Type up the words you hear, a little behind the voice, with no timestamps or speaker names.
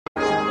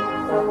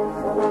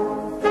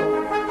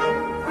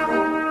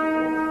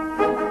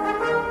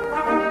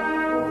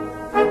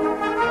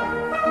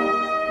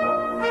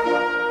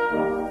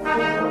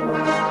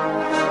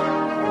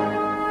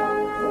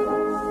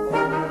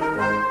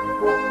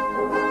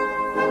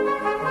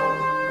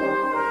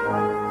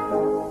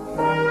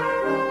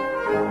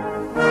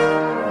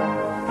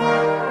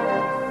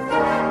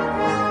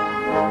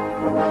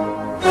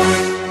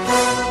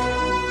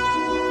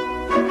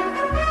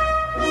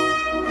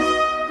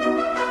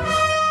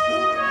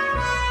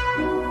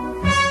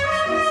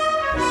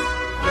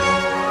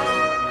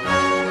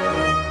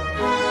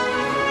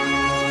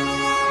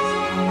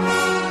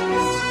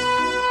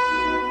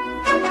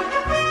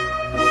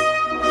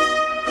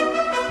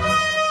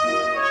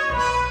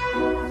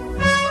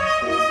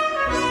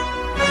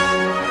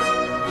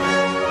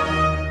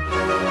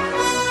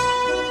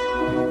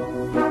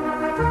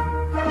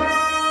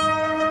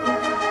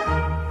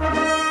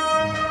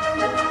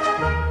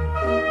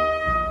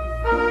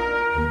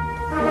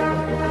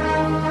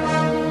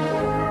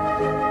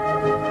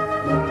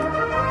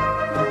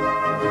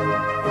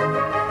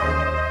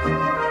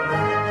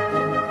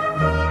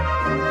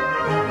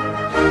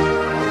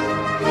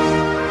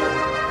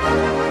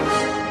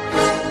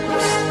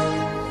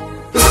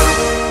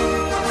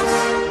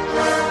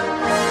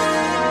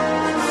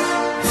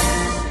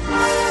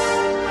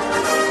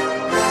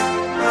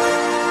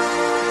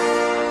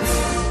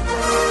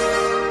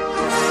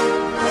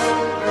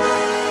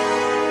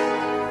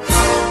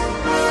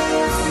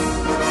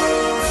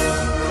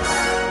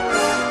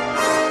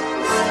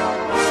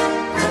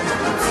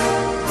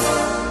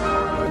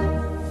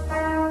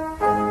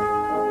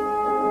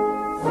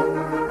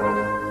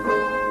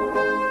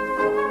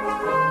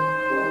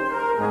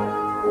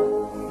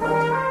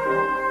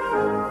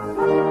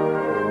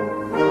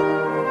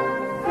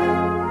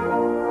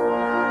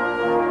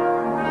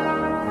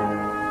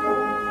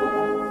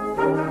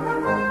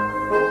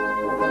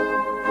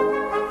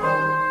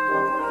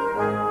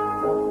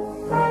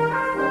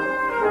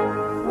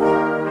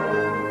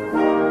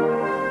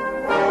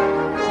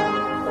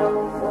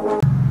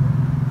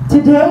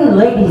Today,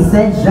 ladies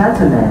and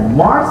gentlemen,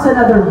 marks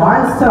another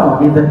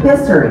milestone in the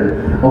history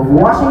of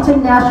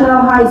Washington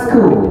National High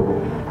School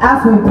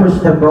as we push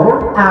the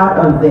boat out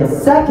of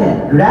this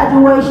second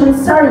graduation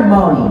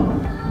ceremony.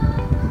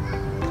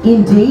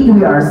 Indeed,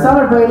 we are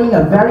celebrating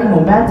a very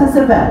momentous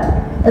event,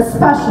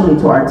 especially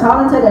to our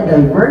talented and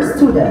diverse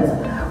students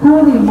who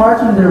will be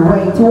marching their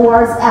way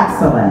towards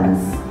excellence.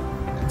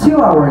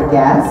 To our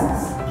guests,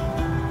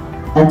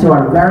 and to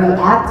our very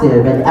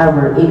active and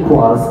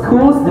ever-equal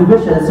Schools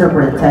Division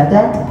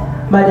Superintendent,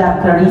 Madam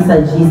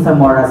Clarissa G.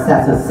 Zamora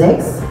Seso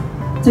 6,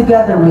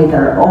 together with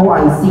our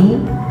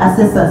OIC,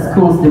 Assistant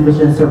Schools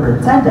Division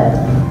Superintendent,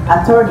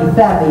 Attorney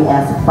Femi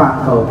S.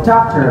 Franco,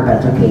 Doctor of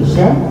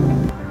Education,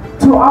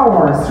 to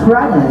our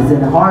strenuous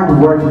and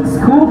hard-working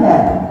school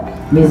head,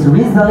 Ms.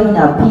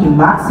 Rizalina P.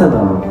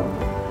 Maxilo,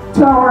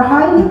 to our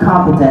highly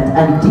competent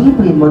and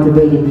deeply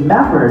motivated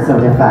members of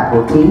the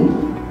faculty,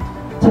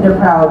 to the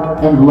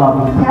proud and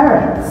loving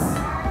parents,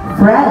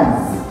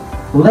 friends,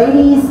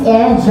 ladies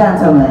and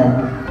gentlemen,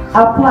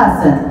 a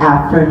pleasant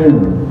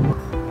afternoon.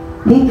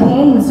 He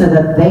came so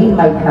that they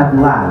might have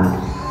life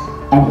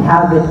and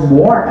have it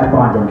more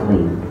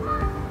abundantly.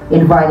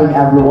 Inviting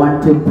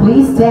everyone to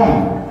please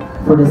stand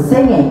for the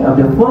singing of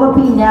the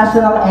Philippine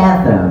National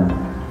Anthem,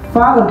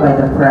 followed by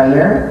the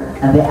prayer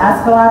and the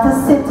Escalante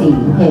City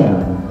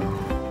Hymn.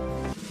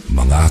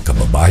 Mga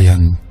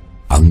kababayan,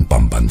 ang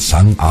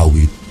pambansang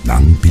awit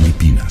ng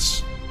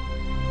Pilipinas.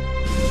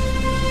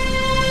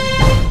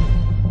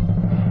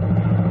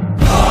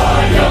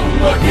 Kayang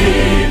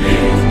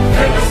magiliw,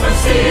 kailas ng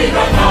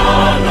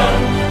sinananan,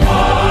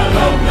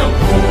 alam ng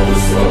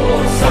puso,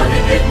 sa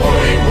titik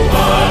mo'y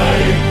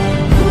buhay.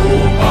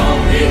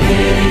 Lupang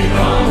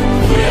hinirang,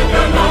 tuyag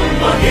ka ng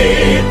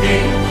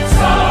magiting,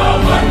 sa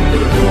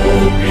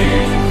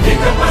manlulupin, di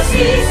ka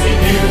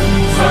pasisingil,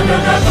 sa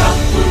nagatak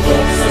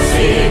tutok sa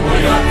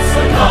simoy at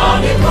sa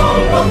langit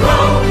mong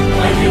banggaw,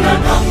 ay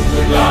hinatang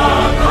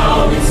tulad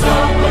awit sa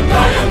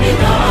pagkayang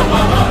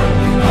minamahal.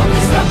 Ang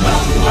isang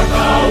ng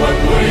matawad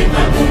mo'y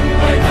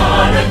tagumpay na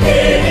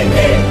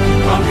naghihingi,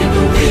 ang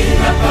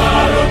bituin at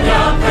araw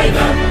niya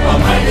kailan pa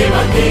may di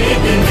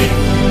magdidinig.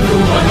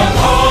 Luman ang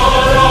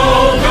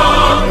araw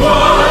ng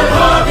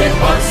walhaging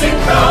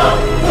pagsinta,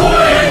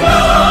 buhay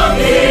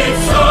langit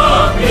sa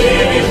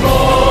piling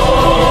mo.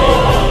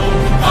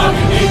 Ang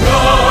hindi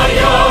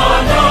kaya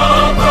na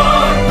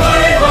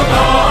pagkay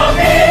mga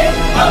amin,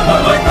 ang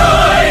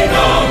mamatay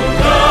ng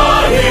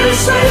dahil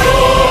sa'yo.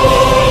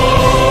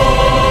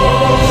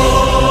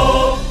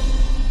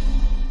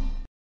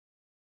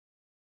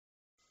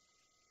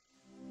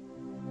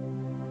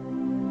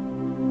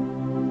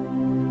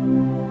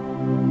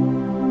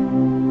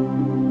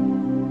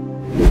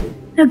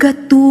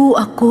 Nagatu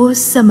ako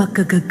sa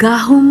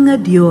makagagahom nga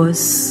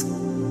Dios,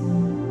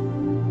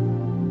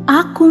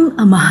 akong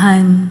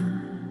amahan,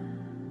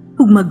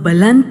 ug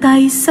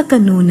magbalantay sa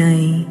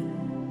kanunay,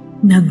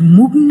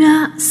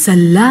 nagmugna sa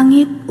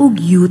langit ug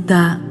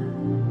yuta,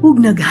 ug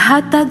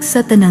naghatag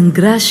sa tanang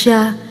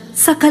grasya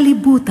sa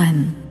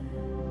kalibutan.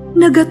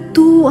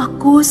 Nagatu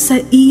ako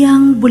sa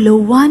iyang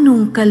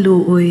bulawanong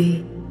kaluoy,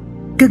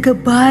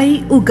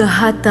 gagabay o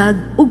gahatag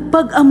o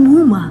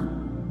pag-amuma,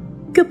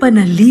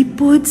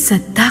 kapanalipod sa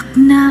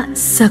takna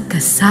sa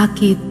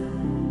kasakit,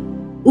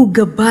 o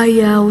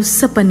gabayaw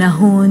sa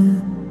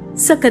panahon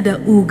sa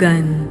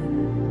kadaugan.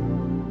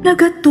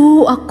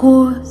 Nagatu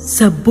ako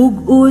sa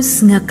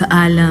bugos nga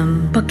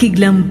kaalam,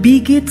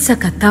 pakiglambigit sa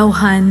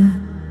katawhan,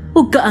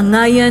 o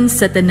kaangayan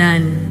sa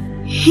tanan.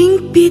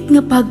 Hingpit nga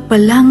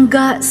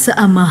pagpalangga sa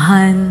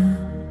amahan,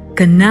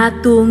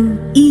 kanatong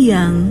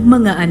iyang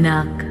mga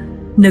anak.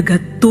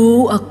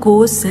 Nagatu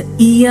ako sa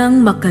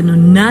iyang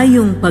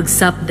makanunayong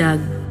pagsapdag,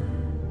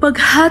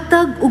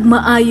 paghatag ug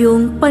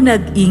maayong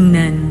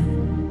panag-ingnan.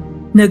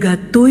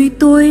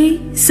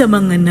 Nagatuytoy sa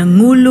mga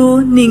nangulo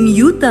ning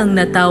yutang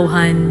na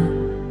tawhan,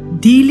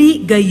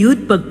 dili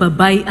gayud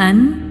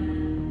pagpabayan,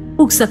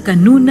 ug sa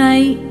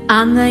kanunay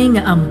angay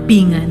nga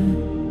ampingan.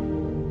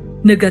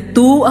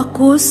 Nagatu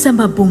ako sa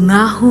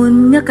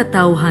mabungahon nga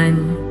katawhan,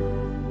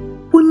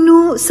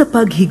 puno sa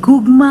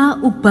paghigugma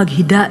ug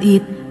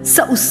paghidait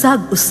sa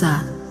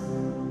usag-usa,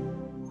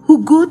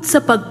 hugot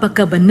sa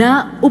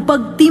pagpakabana o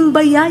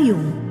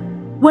pagtimbayayong,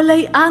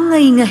 walay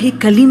angay nga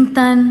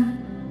hikalimtan,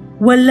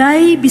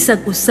 walay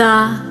bisag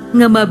usa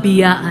nga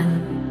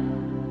mabiyaan.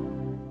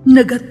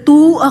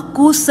 Nagatu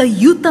ako sa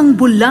yutang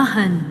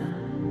bulahan,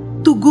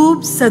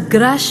 tugob sa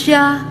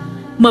grasya,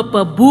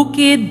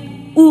 mapabukid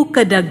o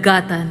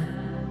kadagatan.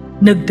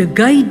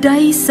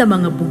 Nagdagayday sa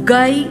mga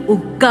bugay o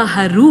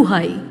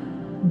kaharuhay,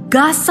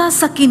 gasa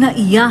sa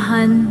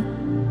kinaiyahan,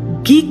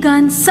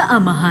 gikan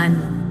sa amahan.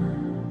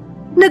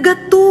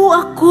 Nagatu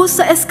ako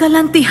sa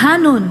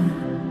eskalantihanon,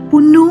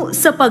 puno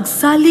sa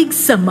pagsalig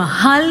sa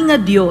mahal nga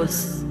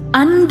Dios,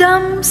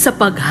 andam sa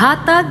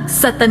paghatag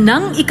sa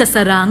tanang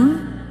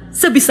ikasarang,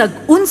 sa bisag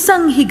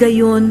unsang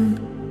higayon,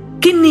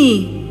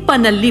 kini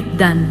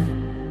panalipdan.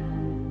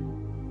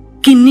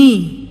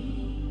 Kini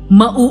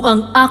mao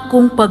ang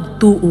akong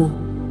pagtuo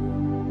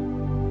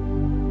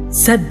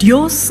sa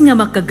Dios nga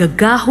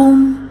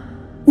makagagahom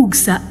ug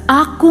sa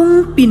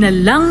akong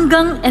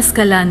pinalanggang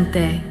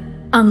eskalante,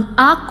 ang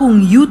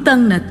akong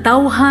yutang na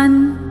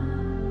tawhan,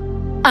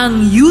 ang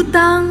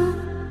yutang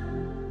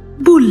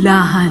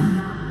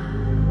bulahan.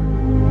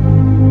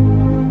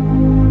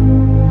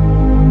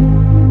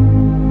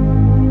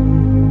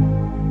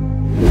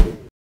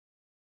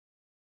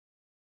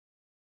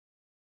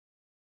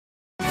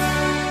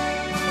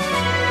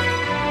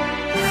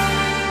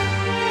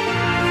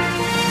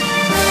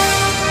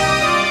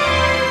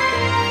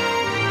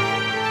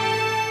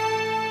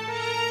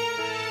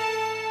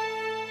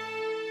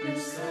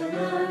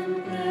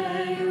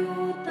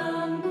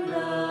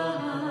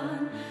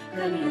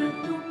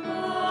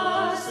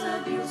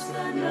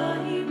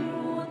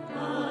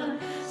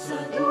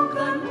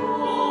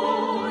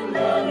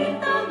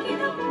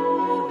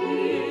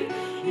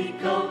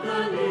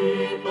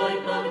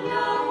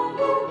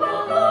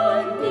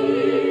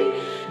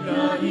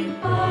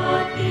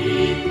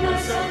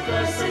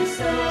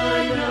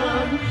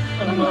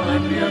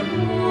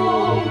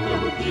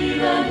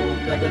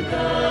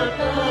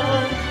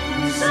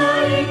 Sa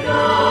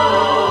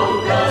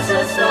ikaw,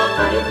 gasa sa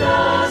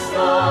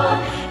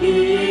kalikasan,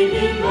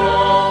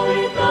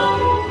 iingawit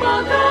ang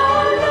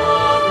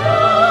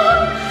pag-aalaman.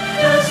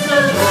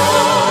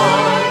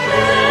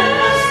 Escalante,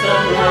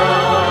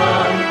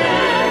 escalante,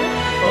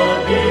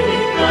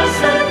 pag-ibig ka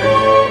sa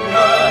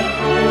dugan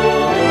ko.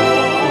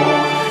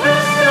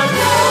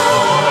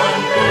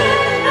 Escalante,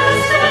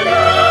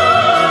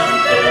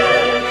 escalante,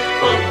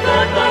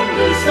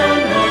 pagkatanggi sa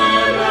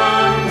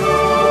ngalan mo.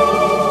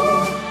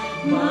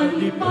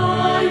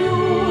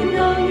 Malipayon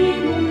ang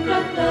iyong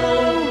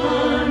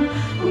katawan,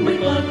 kung may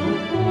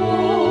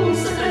paghukom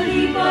sa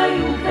kalipay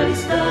o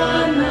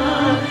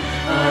kalistana,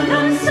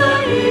 alang sa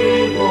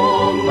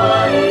imong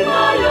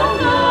malimayong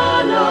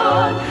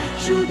ngalan,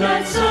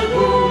 syudad sa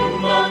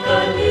gugma,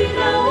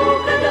 kalinaw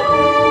o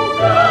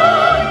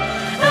kadaugan.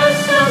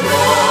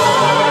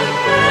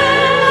 Escalante,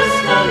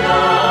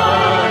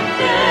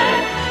 escalante,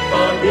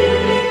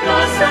 pabili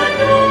ka sa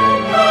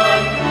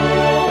dugan ko.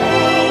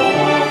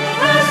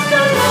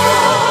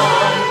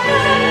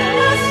 Escalante,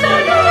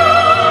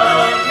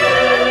 escalante,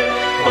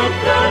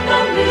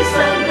 pagkatanggi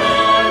sa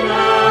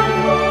ngalan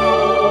mo.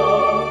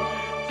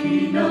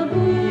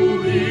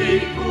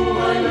 Kinabuhi ko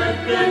alat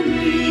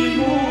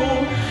kanimo,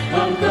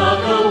 ang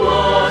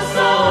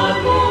kakawasan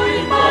mo'y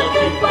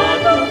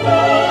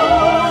makipatubo.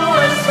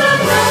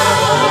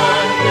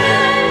 Escalante,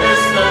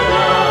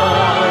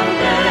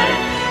 escalante,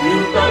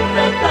 yutang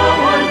na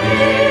tawan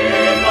di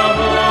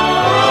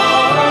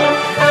mahal.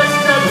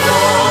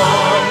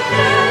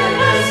 Escalante,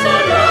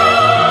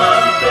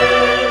 escalante,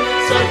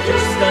 sa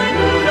Diyos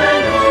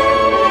kanunan o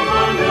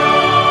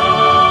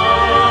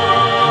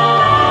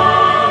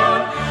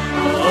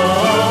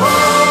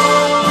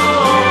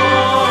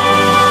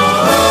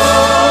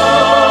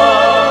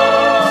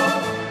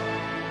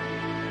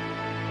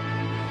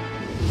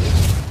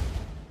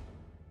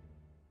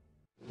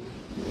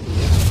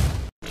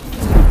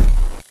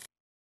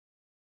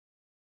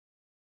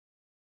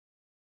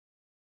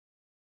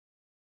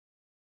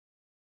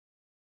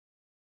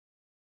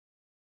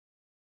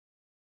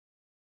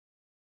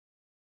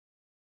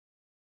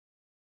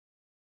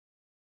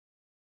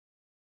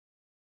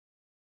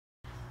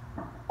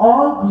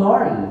All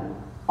glory,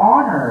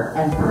 honor,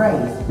 and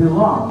praise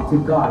belong to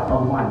God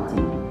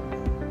Almighty.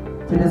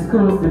 To the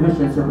school's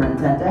division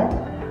superintendent,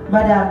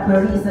 Madam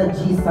Clarissa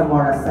G.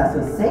 Zamora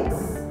Seso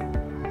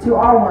 6, to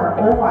our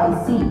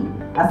OIC,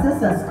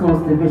 Assistant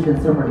Schools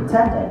Division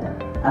Superintendent,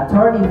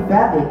 Attorney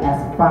Bebe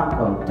S.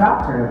 Franco,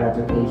 Doctor of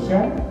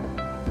Education,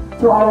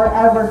 to our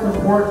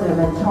ever-supportive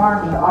and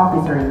charming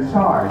officer in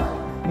charge,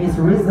 Ms.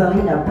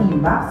 Rizalina P.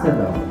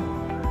 Maxilo,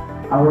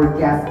 our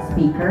guest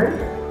speaker,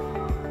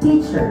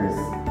 teachers,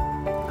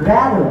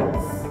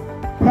 graduates,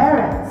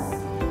 parents,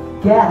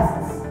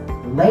 guests,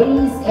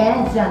 ladies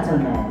and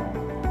gentlemen,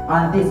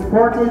 on this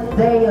 14th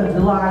day of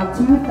July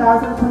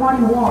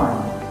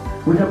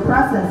 2021, with the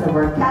presence of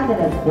our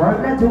candidates for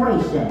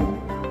graduation,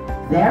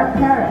 their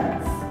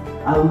parents,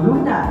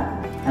 alumni,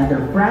 and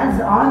their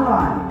friends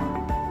online.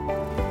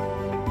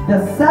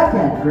 The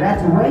second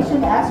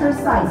graduation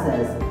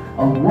exercises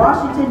of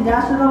Washington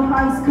National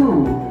High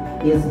School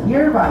is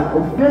hereby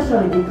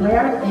officially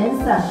declared in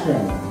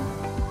session.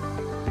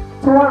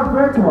 To our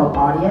virtual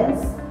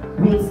audience,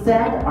 we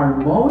extend our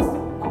most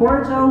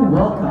cordial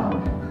welcome.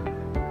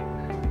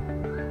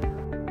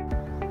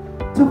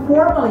 To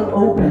formally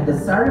open the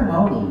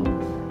ceremony,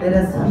 let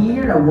us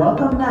hear a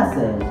welcome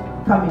message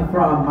coming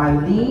from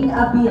Mylene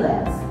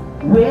Abiles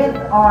with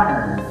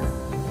honors.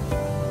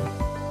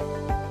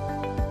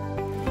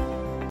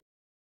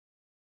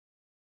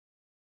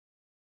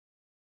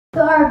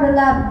 To our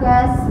beloved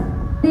guests,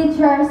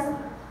 teachers,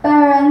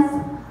 parents,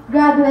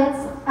 graduates,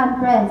 and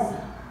friends.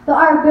 To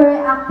our very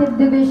active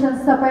division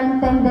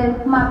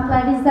superintendent, Ma'am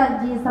Clarissa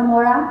G.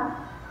 Zamora.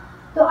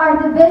 To our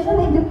division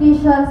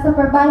education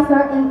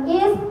supervisor in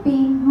ESP,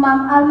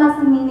 Ma'am Alma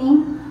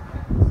Sinini.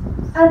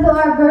 And to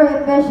our very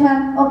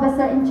efficient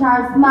officer in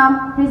charge,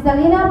 Ma'am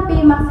Rizalina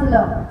P.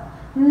 Maxilo.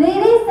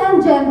 Ladies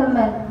and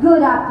gentlemen,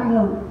 good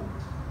afternoon.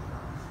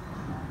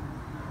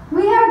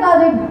 We are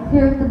gathered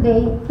here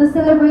today to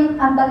celebrate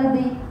and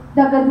validate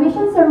the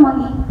graduation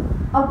ceremony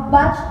of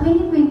Batch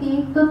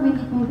 2020 to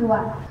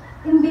 2021.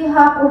 In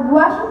behalf of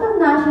Washington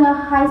National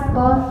High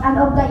School and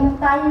of the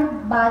entire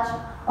batch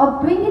of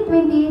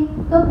 2020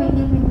 to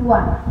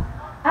 2021,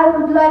 I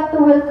would like to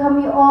welcome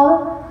you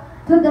all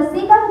to the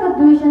second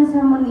graduation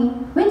ceremony,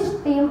 which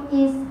theme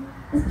is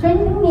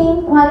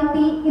Strengthening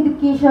Quality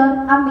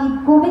Education Amid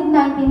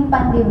COVID-19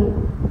 Pandemic.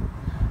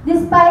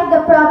 Despite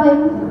the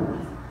problem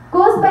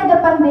caused by the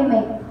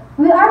pandemic,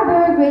 we are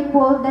very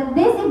grateful that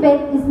this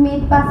event is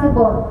made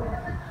possible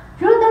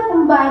through the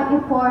combined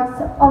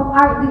efforts of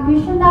our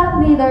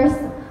educational leaders,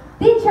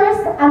 teachers,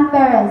 and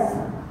parents.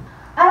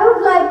 I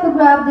would like to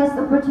grab this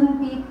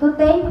opportunity to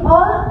thank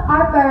all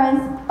our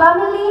parents,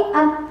 family,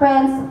 and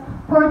friends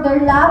for their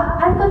love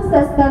and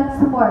consistent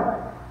support,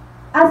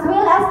 as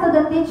well as to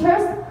the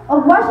teachers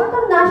of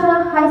Washington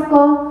National High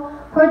School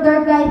for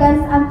their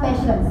guidance and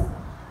patience.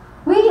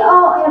 We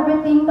owe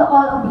everything to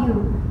all of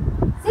you.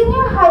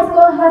 Senior high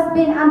school has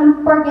been an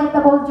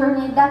unforgettable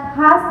journey that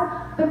has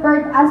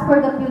prepared us for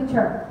the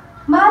future.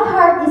 My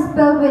heart is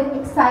filled with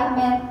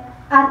excitement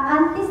and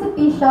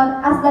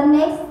anticipation as the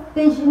next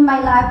stage in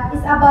my life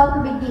is about to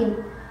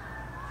begin.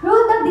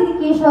 Through the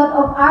dedication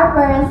of our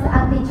parents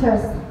and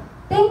teachers,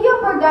 thank you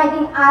for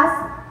guiding us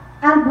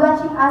and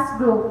watching us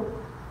grow.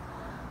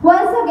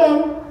 Once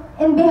again,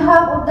 in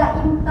behalf of the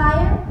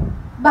entire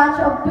batch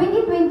of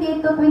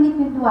 2020 to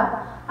 2021,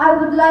 I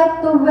would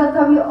like to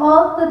welcome you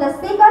all to the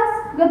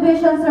second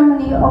graduation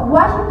ceremony of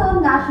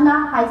Washington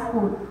National High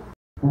School.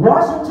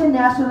 Washington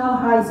National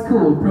High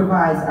School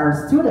provides our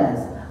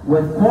students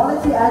with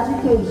quality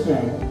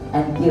education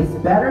and gives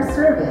better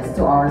service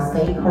to our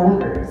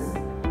stakeholders.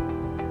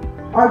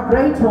 Our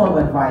Grade 12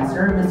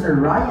 advisor, Mr.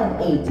 Ryan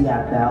A.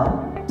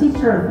 Diabel,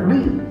 Teacher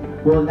 3,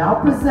 will now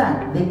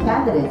present the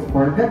candidates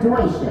for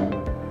graduation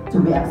to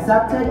be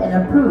accepted and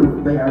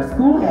approved by our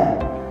school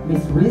head,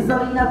 Ms.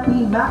 Rizalina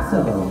P.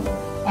 Maxilo,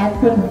 and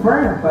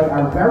confirmed by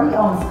our very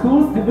own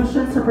Schools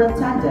Division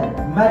Superintendent,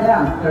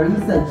 Madam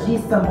Clarissa G.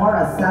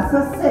 Zamora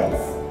Seso 6,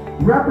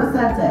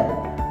 represented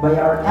by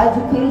our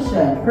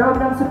Education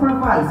Program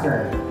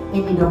Supervisor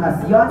in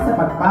Edukasyon sa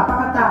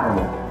Pagpapakatao,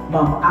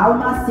 Ma'am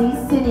Alma C.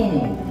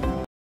 Sinini.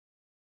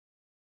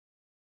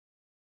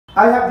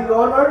 I have the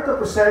honor to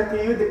present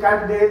to you the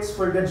candidates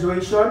for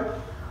graduation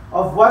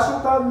of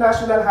Washington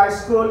National High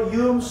School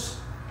Nhs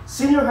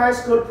Senior High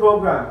School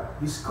Program,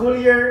 the school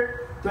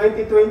year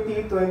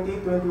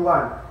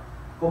 2020-2021,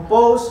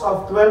 composed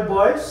of 12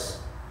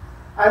 boys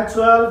and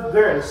 12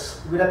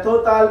 girls with a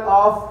total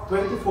of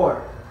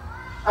 24.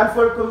 And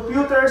for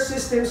computer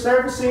system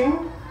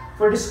servicing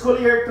for the school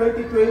year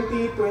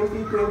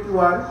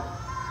 2020-2021,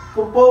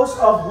 composed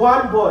of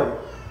 1 boy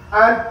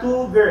and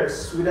 2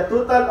 girls with a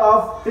total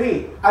of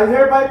 3. I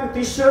hereby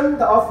petition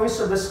the office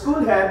of the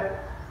school head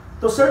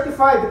to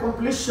certify the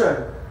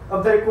completion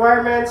of the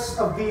requirements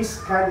of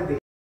these candidates.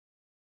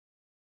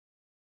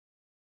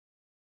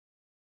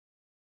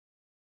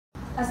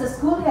 As the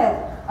school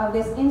head of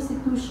this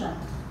institution,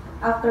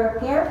 after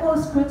careful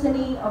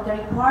scrutiny of the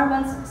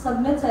requirements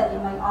submitted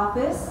in my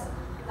office,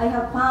 I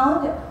have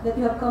found that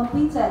you have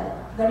completed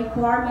the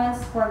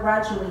requirements for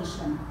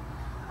graduation.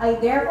 I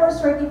therefore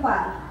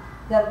certify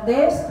that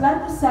these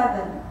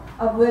 27,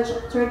 of which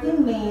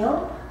 13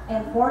 male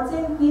and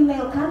 14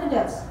 female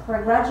candidates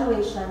for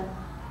graduation,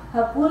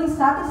 have fully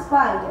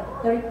satisfied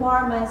the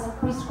requirements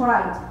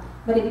prescribed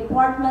by the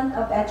Department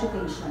of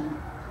Education.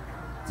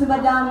 To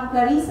Madam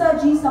Clarissa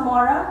G.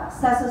 Zamora,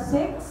 CESO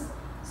 6,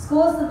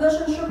 Schools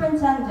Division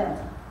Superintendent,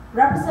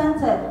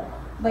 represented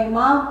by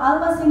Ma'am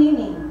Alma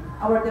Sinining,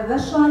 our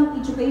Division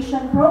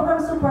Education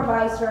Program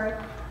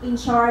Supervisor in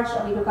charge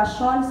of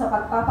edukasyon sa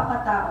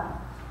pagpapakatao.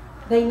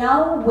 They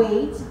now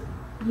wait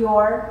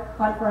your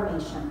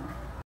confirmation.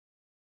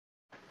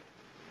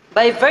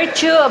 By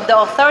virtue of the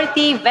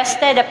authority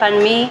vested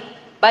upon me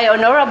by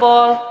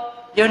Honorable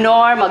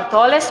Leonor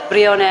Magtoles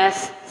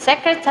Briones,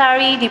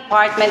 Secretary,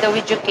 Department of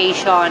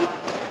Education,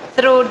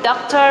 through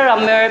Dr.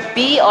 Ramir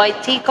B.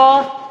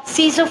 Oitico,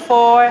 CISO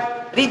 4,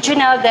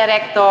 Regional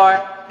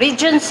Director,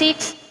 Region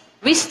 6,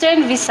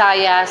 Western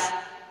Visayas,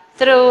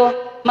 through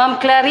Ma'am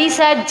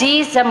Clarissa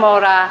G.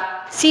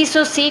 Zamora,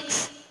 CISO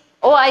 6,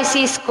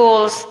 OIC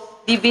Schools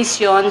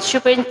Division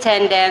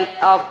Superintendent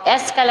of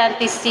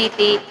Escalante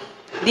City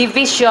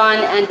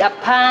Division, and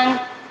upon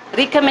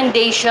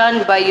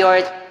recommendation by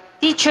your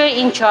teacher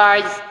in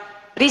charge,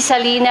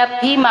 Rizalina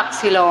P.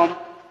 Maxilom,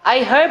 I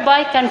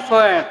hereby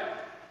confirm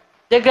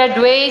the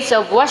graduates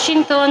of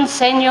Washington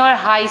Senior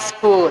High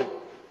School,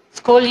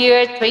 school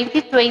year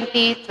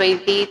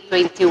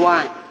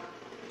 2020-2021,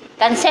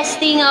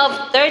 consisting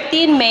of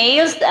 13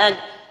 males and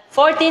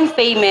 14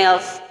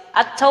 females,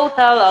 a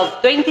total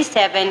of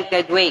 27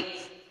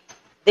 graduates.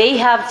 They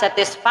have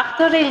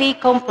satisfactorily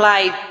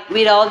complied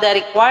with all the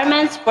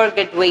requirements for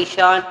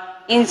graduation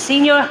in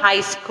senior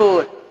high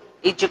school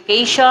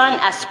education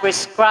as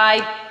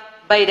prescribed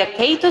by the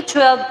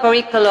K-12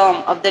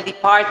 curriculum of the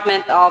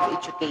Department of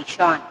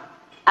Education.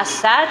 As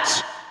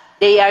such,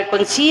 they are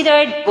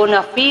considered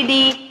bona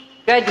fide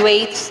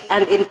graduates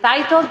and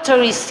entitled to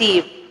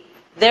receive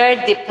their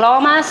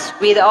diplomas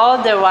with all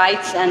the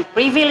rights and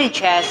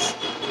privileges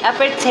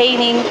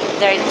appertaining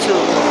thereto.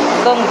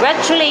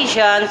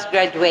 Congratulations,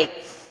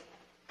 graduates.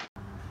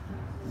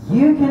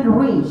 You can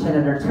reach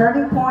another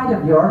turning point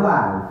of your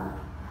life,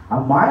 a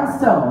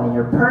milestone in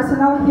your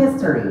personal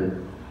history.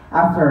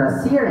 After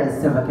a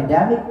series of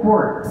academic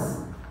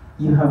works,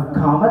 you have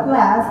come at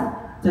last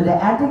to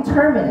the ending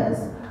terminus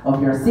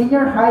of your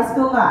senior high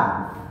school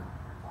life,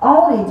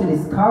 only to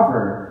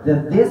discover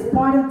that this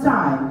point in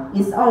time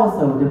is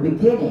also the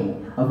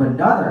beginning of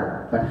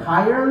another but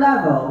higher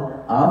level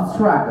of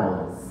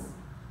struggles.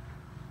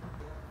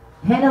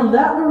 And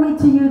let me read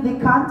to you the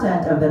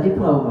content of the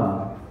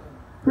diploma.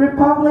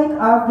 Republic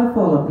of the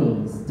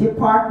Philippines,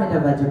 Department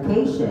of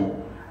Education,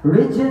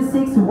 Region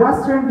 6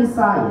 Western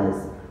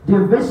Visayas,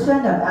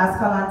 Division of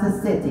Escalante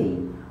City,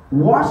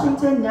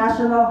 Washington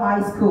National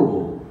High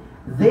School.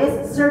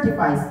 This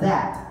certifies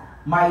that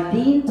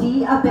Mylene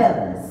D.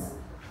 Abeles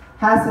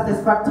has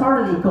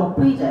satisfactorily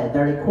completed the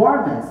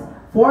requirements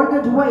for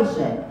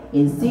graduation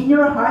in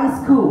senior high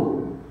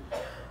school,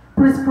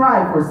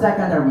 prescribed for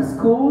secondary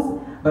schools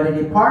by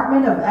the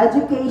Department of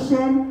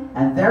Education,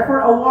 and therefore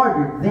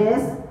awarded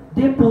this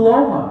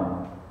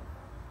diploma.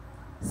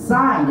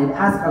 Signed in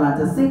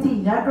Escalante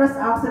City, Negros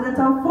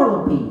Occidental,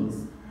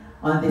 Philippines,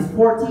 on this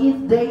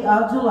 14th day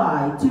of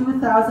July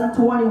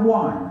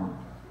 2021.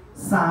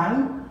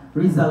 Signed,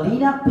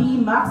 Rizalina P.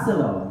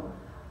 Maxilo,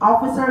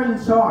 Officer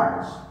in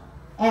Charge,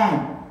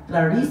 and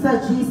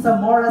Clarissa G.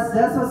 Zamora,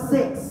 CESO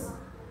 6,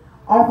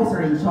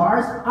 Officer in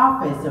Charge,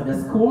 Office of the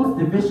Schools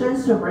Division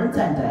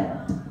Superintendent.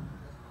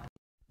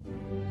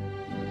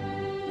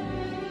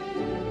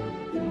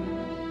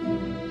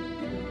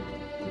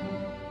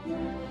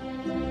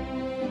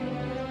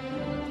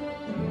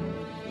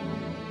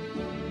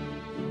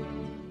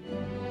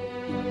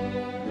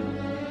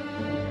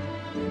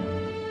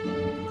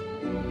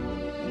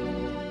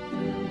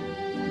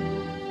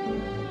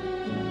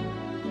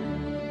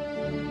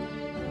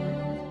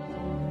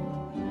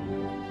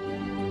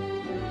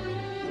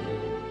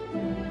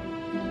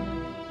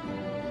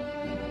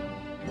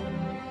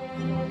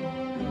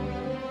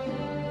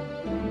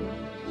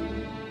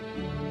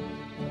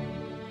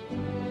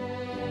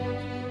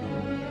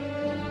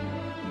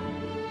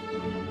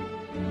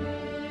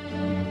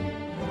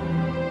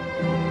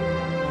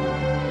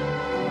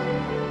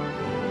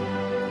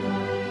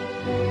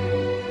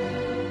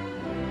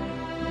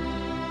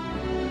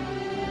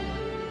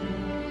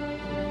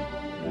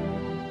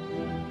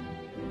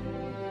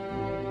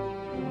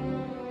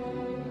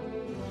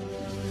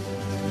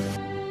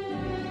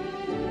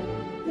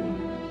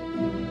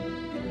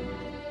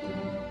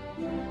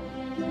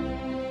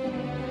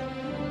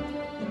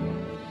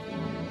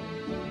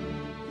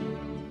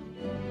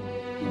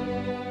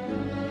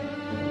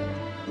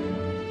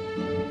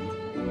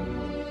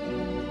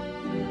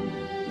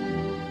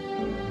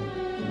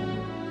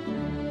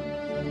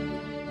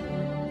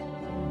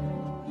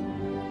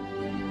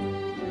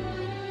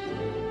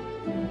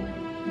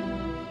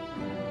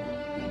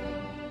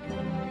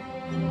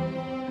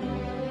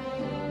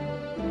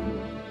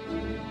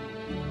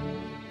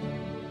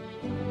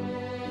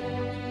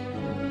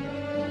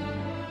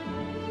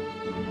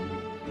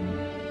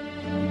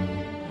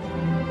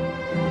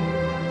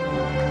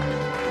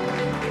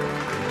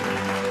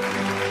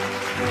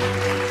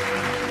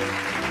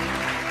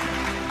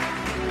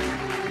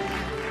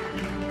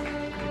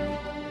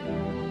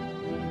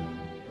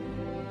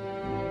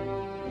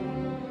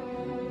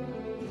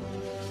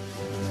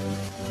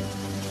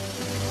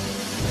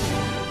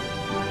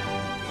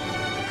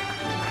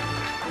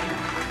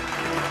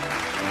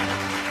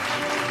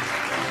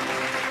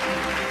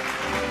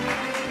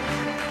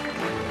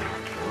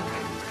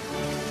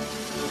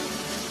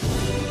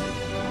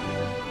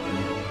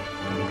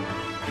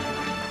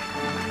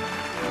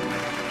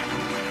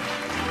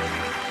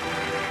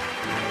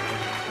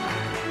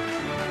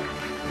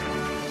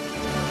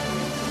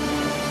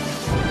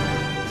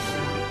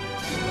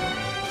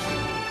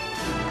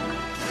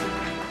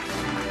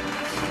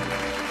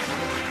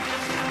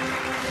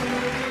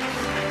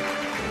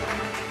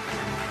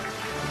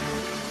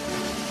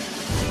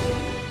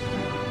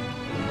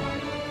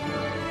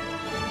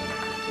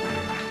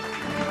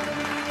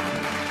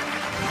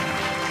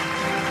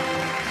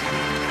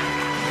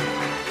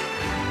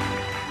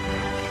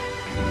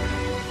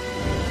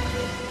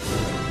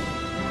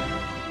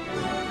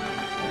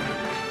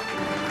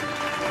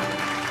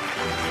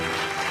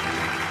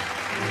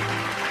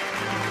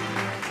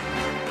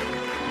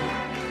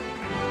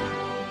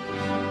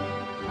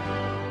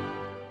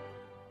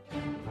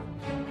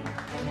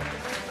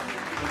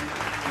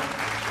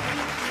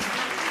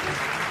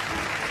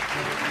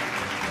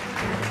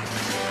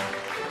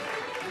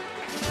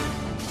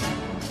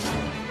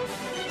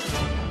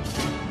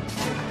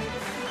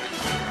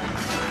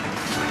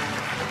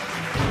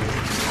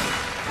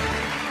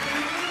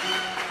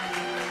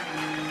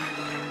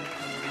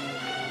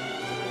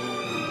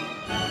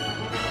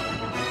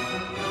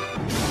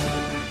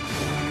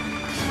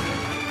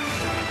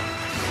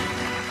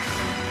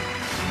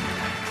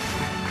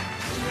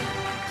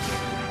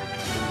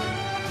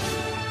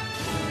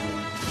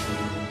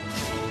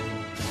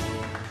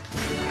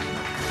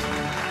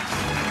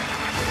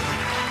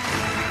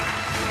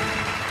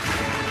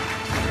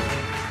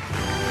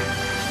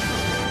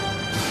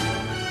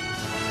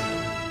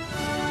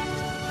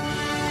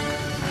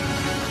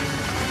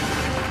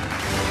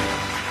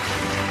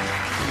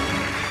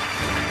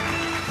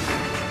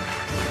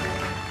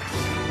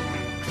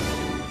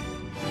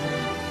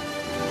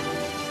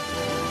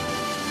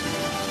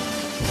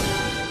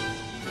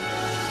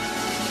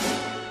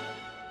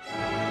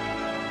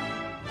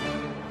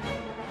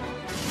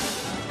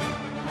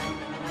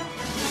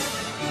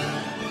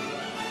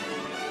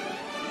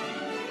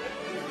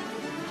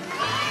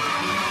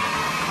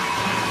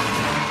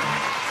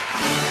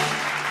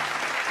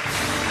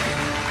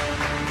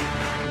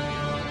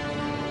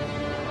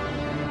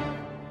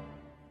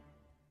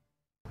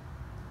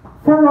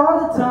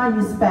 time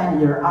you spent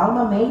in your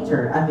alma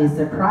mater amidst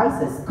the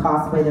crisis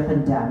caused by the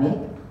pandemic,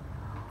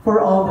 for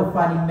all the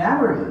funny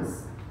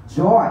memories,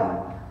 joy,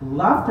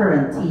 laughter,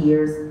 and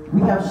tears we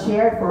have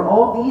shared for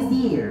all these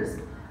years,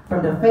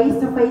 from the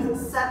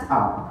face-to-face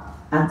setup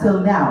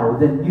until now,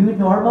 the new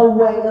normal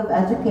way of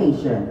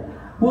education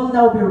will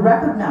now be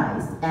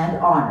recognized and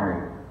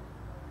honored.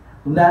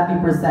 Let me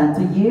present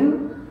to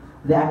you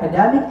the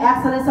Academic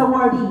Excellence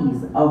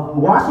Awardees of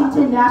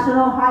Washington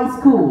National High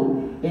School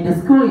in the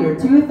school year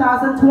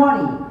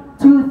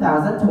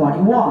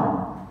 2020-2021.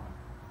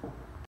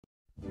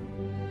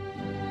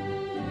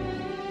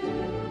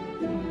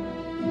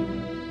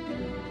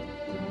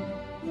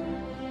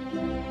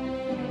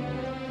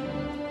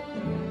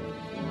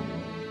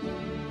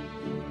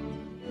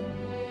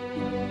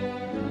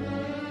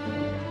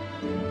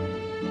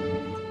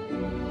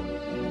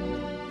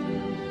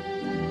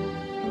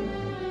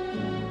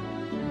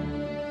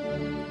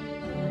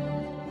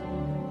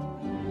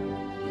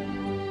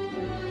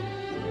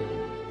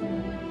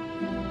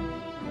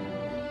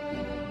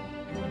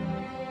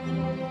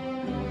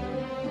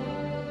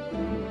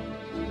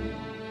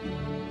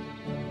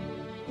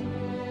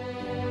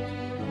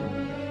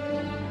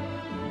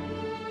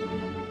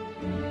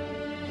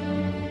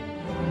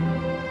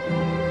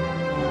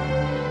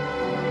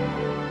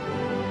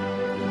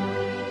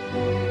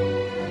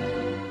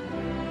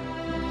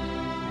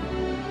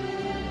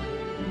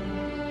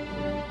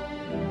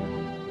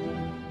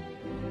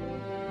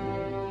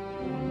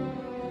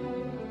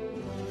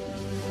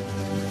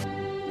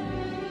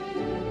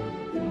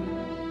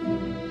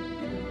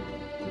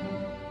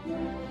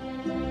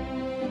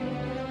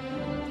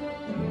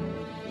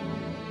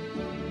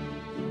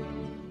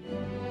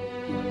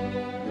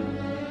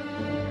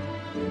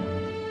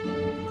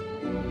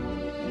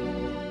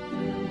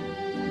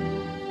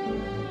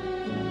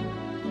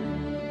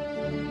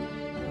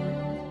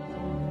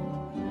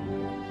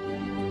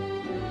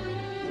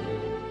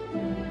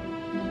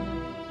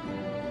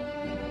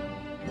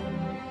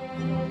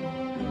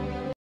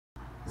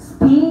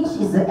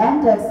 Speech is the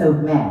index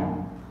of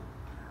man.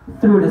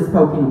 Through the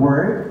spoken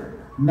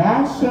word,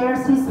 man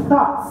shares his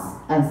thoughts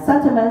and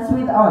sentiments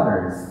with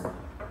others.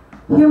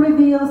 He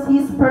reveals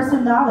his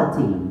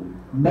personality,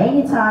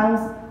 many times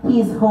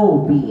his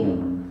whole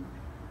being.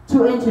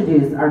 To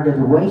introduce our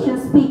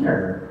graduation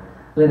speaker,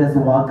 let us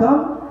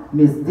welcome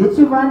Ms.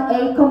 Dichuvan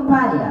A.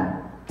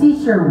 Compania,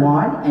 Teacher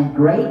 1 and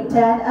Grade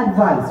 10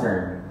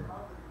 Advisor.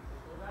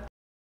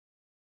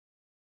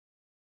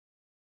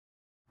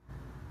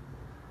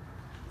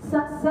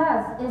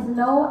 Success is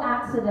no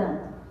accident.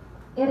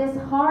 It is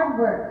hard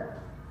work,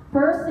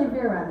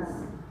 perseverance,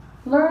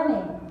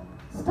 learning,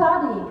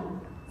 studying,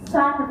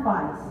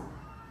 sacrifice,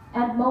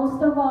 and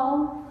most of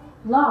all,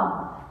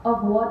 love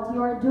of what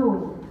you are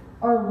doing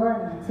or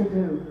learning to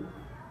do.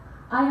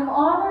 I am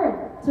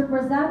honored to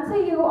present to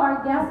you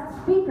our guest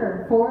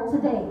speaker for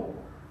today.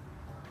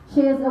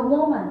 She is a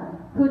woman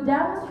who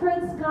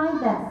demonstrates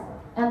kindness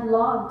and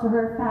love to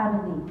her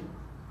family,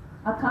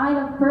 a kind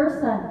of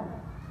person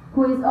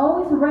who is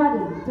always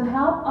ready to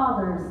help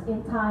others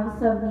in times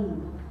of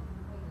need,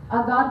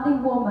 a godly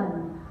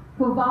woman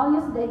who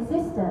values the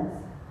existence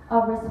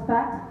of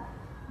respect,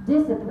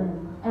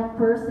 discipline, and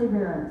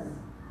perseverance.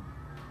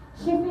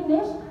 She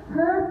finished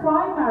her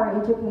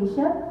primary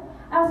education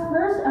as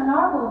first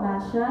honorable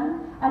mention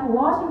at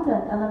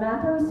Washington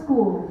Elementary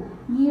School,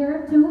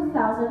 year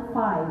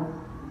 2005.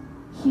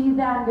 She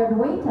then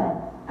graduated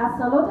as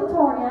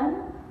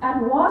salutatorian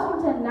at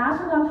Washington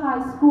National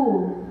High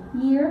School,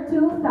 year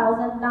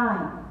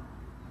 2009.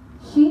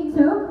 She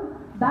took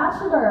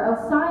Bachelor of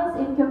Science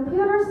in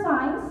Computer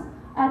Science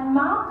at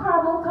Mount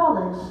Carmel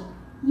College,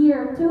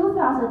 year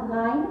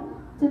 2009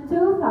 to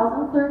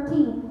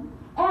 2013,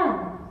 and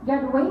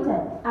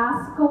graduated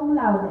as cum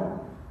laude.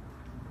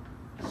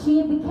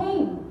 She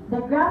became the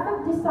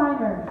graphic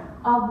designer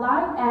of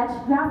Light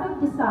Edge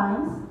Graphic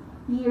Designs,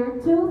 year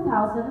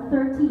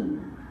 2013.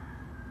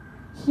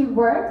 She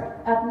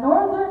worked at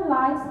Northern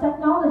Lights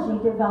Technology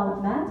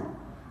Development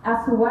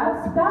as a web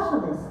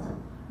specialist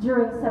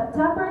during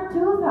September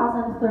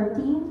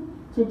 2013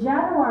 to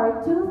January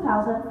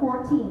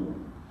 2014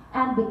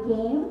 and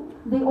became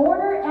the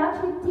order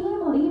entry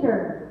team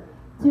leader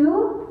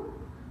to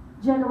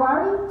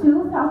January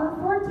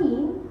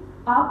 2014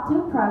 up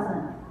to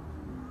present.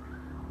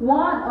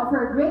 One of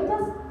her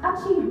greatest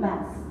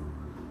achievements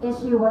is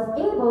she was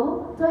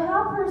able to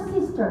help her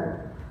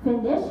sister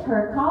finish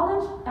her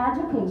college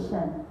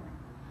education.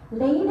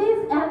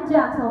 Ladies and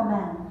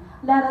gentlemen,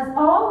 let us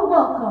all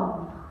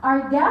welcome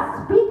our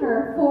guest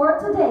speaker for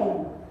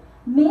today,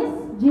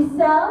 Ms.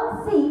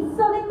 Giselle C.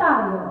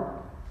 Solitario.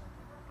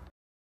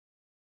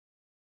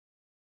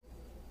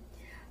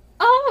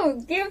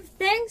 Oh, give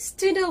thanks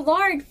to the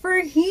Lord, for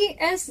He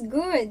is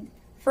good,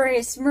 for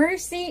His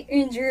mercy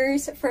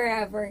endures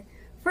forever.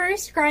 1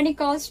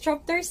 Chronicles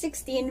chapter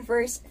 16,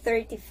 verse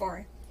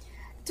 34.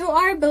 To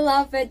our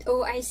beloved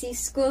OIC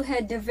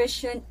Schoolhead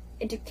Division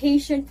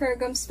Education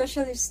Program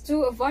Specialist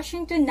 2 of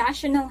Washington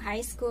National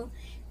High School,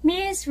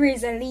 Ms.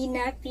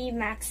 Rizalina P.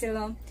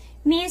 Maxilo,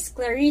 Miss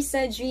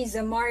Clarissa G.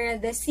 Zamora,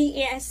 the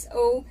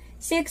CASO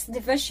 6th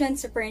Division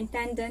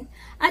Superintendent,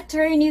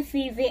 Attorney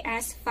Phoebe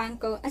S.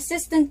 Fanco,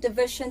 Assistant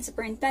Division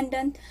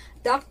Superintendent,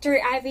 Dr.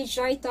 Ivy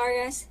Joy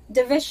Torres,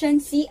 Division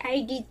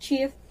CID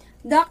Chief,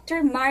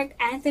 Dr. Mark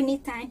Anthony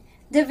Tan,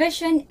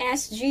 Division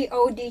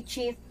SGOD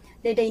Chief,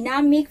 the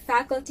dynamic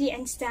faculty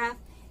and staff,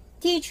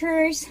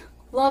 teachers,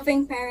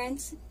 loving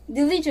parents,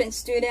 diligent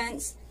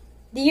students,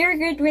 dear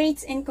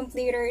graduates and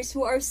completers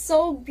who are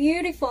so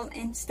beautiful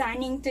and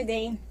stunning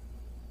today,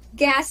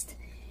 guests,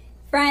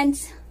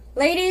 friends,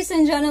 ladies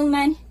and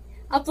gentlemen,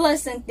 a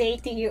pleasant day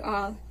to you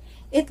all.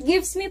 It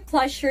gives me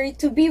pleasure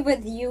to be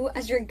with you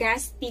as your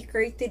guest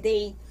speaker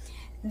today.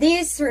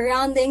 These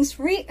surroundings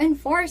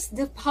reinforce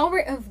the power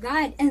of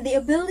God and the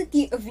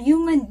ability of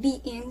human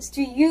beings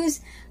to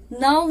use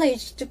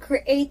knowledge to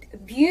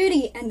create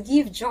beauty and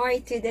give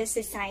joy to the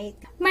society.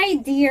 My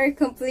dear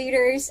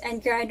completers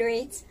and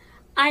graduates,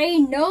 I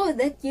know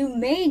that you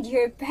made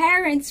your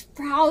parents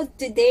proud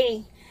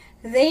today.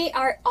 They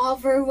are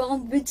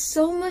overwhelmed with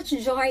so much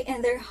joy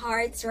in their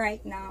hearts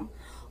right now.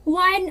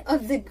 One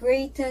of the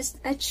greatest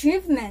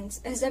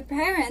achievements as a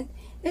parent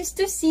is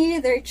to see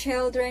their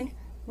children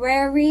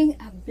wearing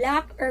a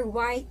black or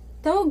white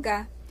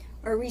toga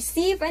or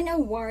receive an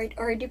award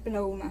or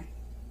diploma.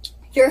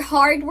 Your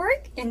hard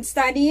work in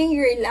studying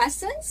your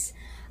lessons,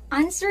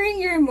 answering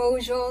your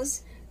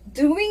modules,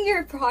 doing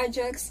your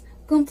projects,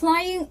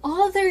 complying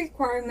all the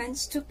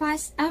requirements to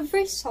pass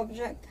every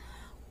subject,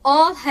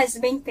 all has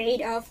been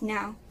paid off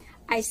now.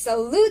 I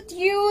salute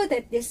you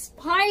that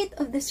despite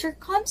of the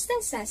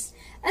circumstances,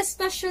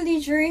 especially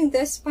during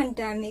this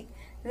pandemic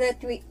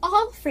that we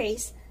all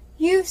face,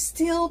 you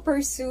still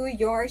pursue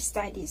your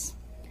studies.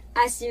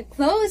 As you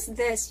close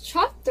this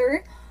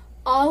chapter,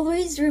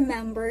 always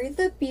remember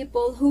the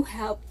people who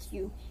helped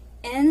you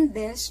in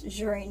this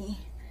journey.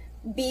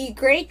 Be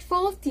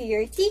grateful to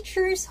your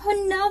teachers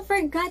who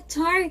never got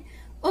tired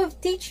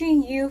of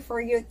teaching you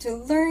for you to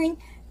learn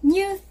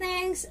new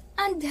things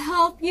and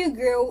help you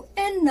grow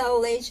in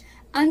knowledge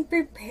and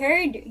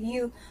prepared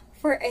you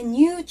for a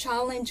new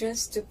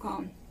challenges to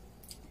come.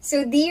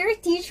 So dear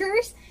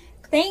teachers,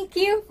 thank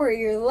you for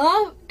your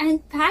love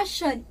and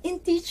passion in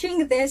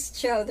teaching these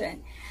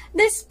children.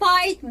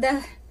 Despite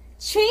the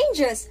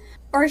changes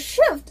or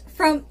shift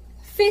from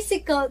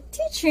physical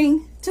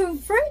teaching to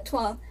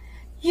virtual,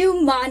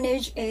 you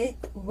managed it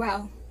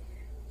well.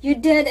 You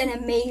did an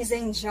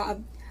amazing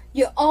job.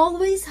 You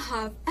always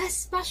have a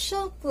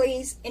special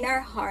place in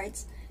our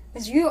hearts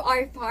as you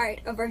are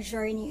part of our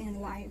journey in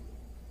life.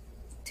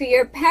 To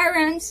your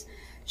parents,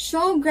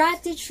 show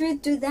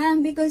gratitude to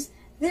them because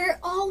they're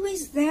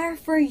always there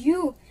for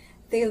you.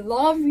 They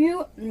love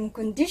you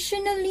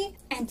unconditionally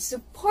and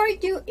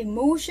support you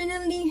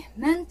emotionally,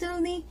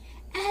 mentally,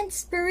 and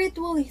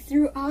spiritually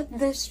throughout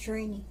this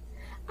journey.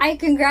 I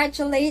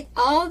congratulate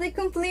all the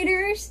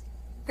completers,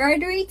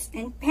 graduates,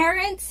 and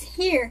parents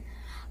here.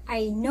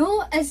 I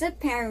know as a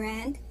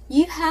parent,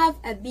 you have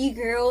a big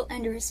role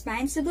and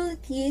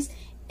responsibilities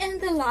in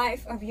the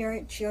life of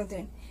your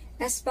children,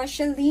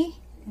 especially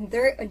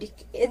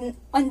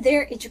on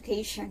their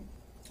education.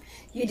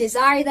 You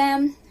desire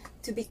them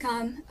to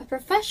become a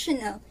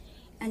professional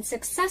and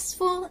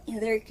successful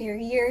in their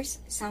careers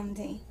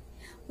someday.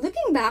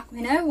 Looking back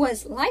when I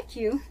was like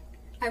you,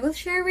 I will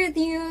share with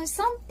you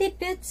some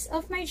tidbits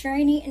of my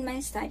journey in my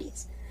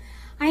studies.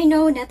 I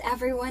know not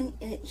everyone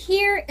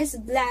here is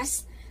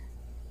blessed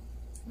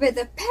with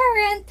a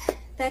parent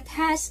that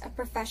has a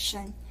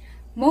profession.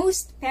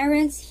 Most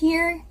parents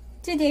here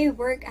today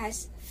work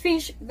as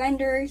fish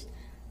vendors,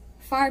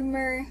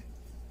 farmer,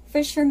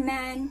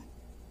 fisherman,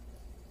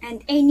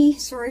 and any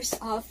source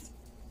of.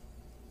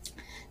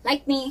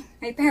 Like me,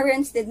 my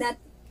parents did not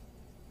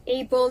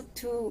able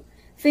to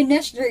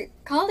finish their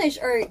college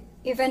or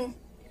even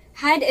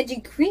had a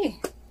degree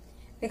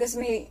because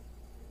my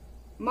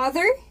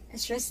mother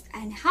is just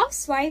an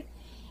housewife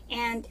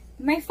and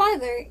my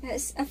father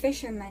is a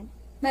fisherman.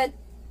 But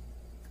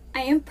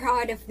I am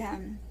proud of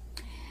them.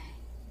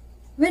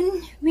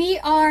 When we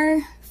are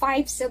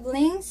 5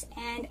 siblings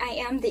and I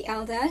am the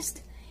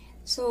eldest,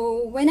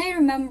 so when I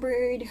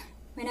remembered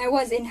when I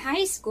was in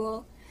high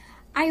school,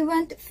 I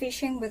went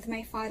fishing with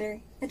my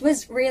father. It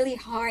was really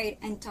hard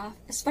and tough,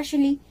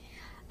 especially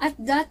at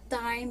that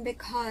time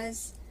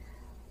because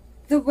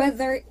the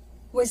weather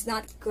was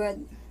not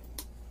good.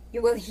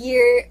 You will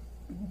hear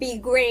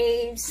big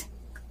waves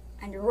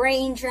and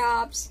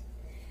raindrops.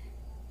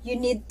 You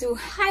need to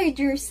hide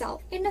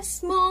yourself in a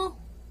small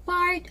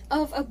part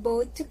of a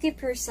boat to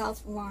keep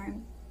yourself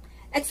warm.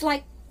 It's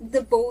like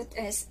the boat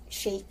is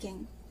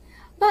shaking.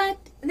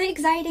 But the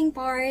exciting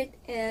part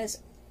is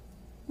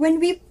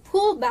when we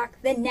pull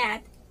back the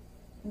net,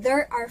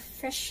 there are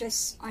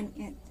fishes on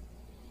it.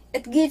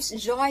 It gives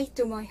joy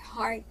to my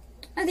heart.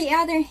 On the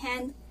other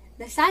hand,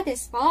 the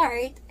saddest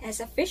part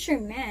as a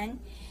fisherman,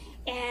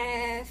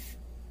 if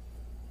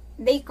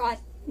they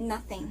caught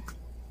nothing.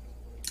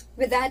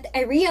 With that,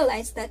 I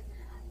realized that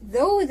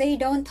though they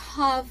don't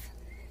have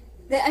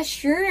the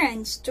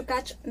assurance to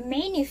catch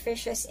many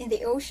fishes in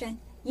the ocean,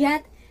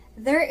 yet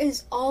there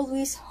is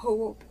always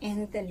hope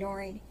in the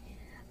Lord.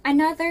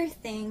 Another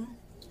thing,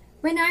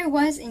 when I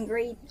was in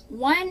grade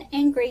 1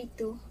 and grade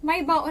 2,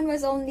 my baon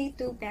was only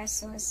 2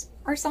 pesos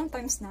or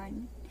sometimes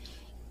none.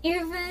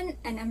 Even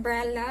an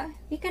umbrella,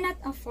 we cannot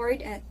afford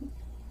it.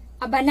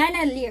 A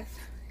banana leaf,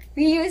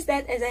 we use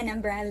that as an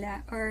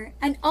umbrella, or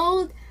an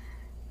old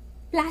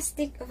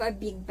plastic of a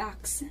big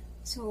box.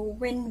 So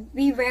when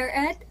we wear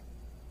it,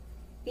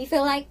 we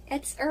feel like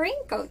it's a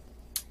raincoat.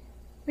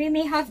 We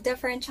may have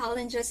different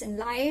challenges in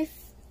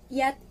life,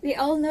 yet we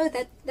all know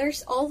that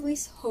there's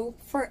always hope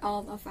for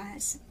all of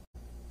us.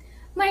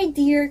 My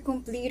dear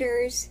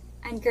completers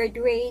and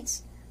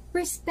graduates,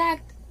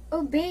 respect,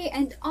 obey,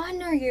 and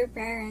honor your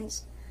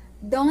parents.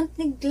 Don't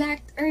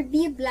neglect or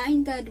be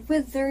blinded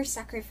with their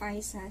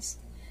sacrifices.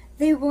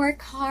 They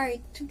work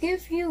hard to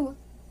give you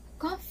a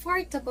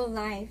comfortable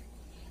life.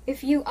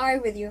 If you are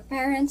with your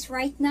parents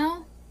right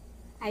now,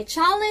 I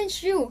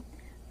challenge you,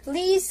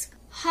 please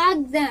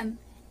hug them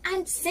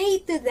and say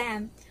to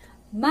them,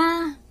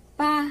 Ma,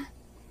 Pa,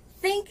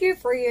 thank you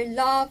for your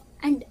love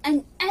and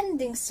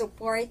unending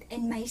support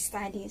in my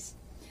studies.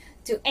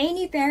 To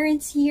any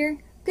parents here,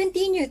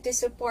 continue to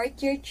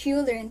support your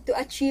children to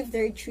achieve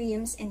their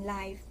dreams in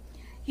life.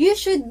 You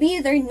should be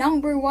their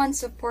 #1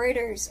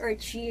 supporters or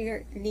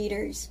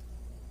cheerleaders.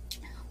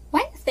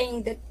 One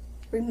thing that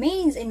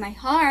remains in my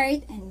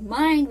heart and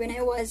mind when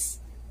I was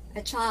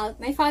a child,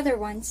 my father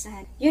once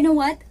said, you know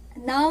what?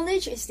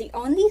 Knowledge is the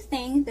only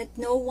thing that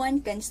no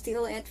one can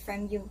steal it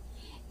from you.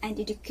 And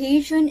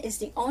education is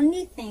the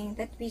only thing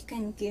that we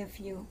can give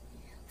you.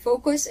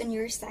 Focus on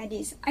your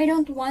studies. I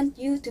don't want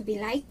you to be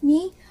like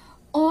me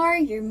or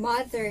your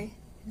mother,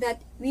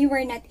 that we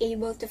were not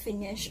able to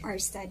finish our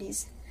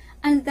studies.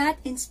 And that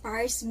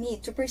inspires me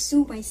to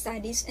pursue my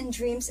studies and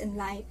dreams in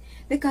life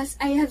because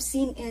I have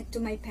seen it to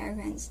my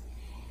parents.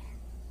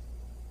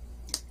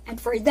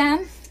 And for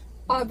them,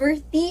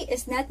 poverty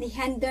is not the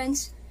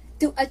hindrance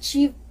to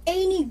achieve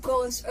any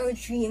goals or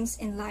dreams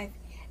in life.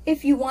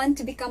 If you want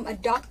to become a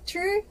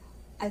doctor,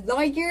 a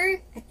lawyer,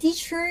 a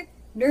teacher,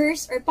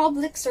 nurse, or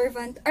public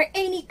servant, or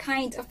any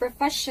kind of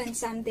profession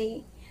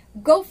someday,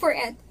 go for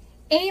it.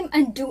 Aim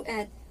and do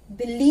it.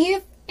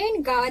 Believe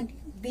in God,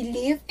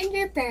 believe in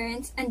your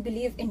parents, and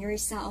believe in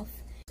yourself.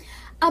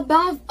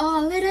 Above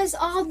all, let us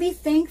all be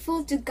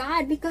thankful to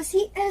God because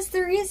He is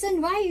the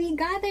reason why we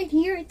gathered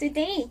here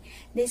today.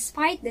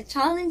 Despite the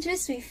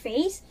challenges we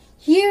face,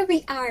 here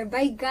we are.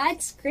 By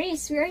God's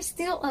grace, we are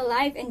still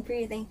alive and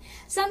breathing.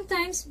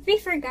 Sometimes we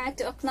forgot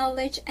to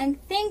acknowledge and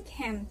thank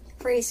Him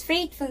for His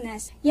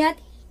faithfulness. Yet,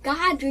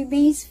 God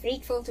remains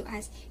faithful to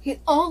us.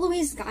 He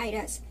always guides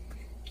us.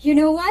 You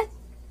know what?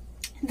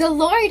 The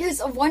Lord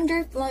has a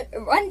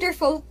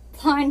wonderful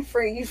plan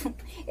for you.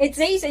 It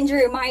says in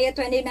Jeremiah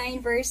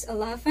 29 verse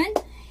 11,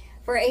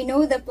 For I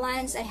know the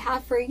plans I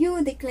have for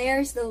you,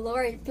 declares the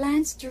Lord,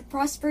 plans to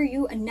prosper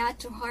you and not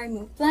to harm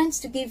you, plans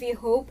to give you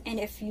hope and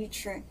a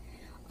future.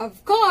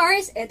 Of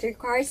course, it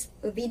requires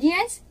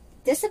obedience,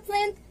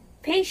 discipline,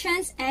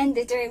 patience, and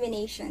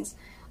determinations.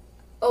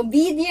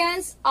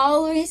 Obedience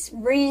always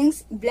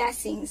brings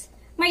blessings.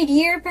 My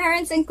dear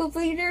parents and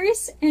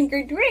completers and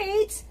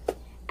graduates,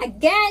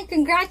 again,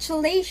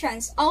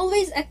 congratulations.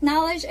 Always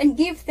acknowledge and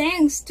give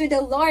thanks to the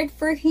Lord,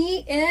 for He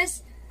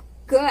is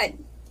good.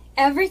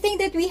 Everything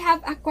that we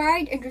have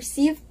acquired and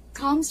received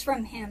comes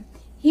from Him.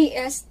 He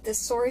is the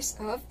source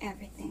of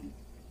everything.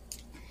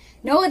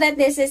 Know that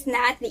this is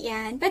not the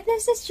end, but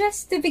this is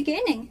just the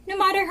beginning. No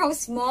matter how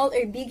small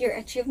or big your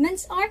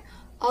achievements are,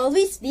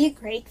 always be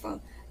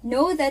grateful.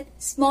 Know that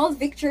small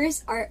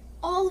victories are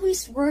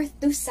always worth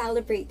to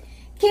celebrate.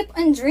 Keep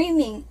on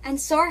dreaming and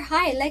soar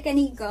high like an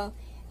eagle.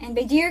 And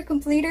my dear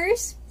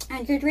completers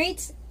and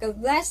graduates,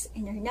 God bless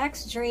in your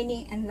next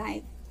journey in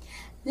life.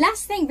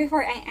 Last thing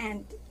before I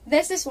end,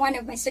 this is one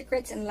of my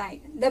secrets in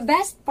life. The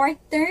best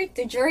partner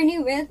to journey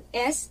with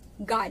is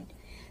God.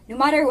 No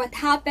matter what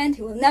happened,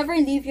 He will never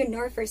leave you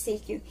nor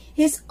forsake you.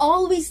 He's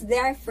always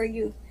there for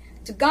you.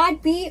 To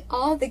God be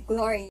all the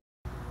glory.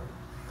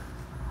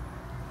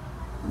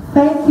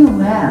 Thank you,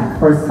 ma'am,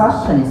 for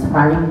such an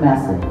inspiring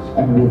message.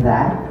 And with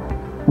that,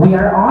 we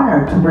are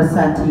honored to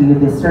present to you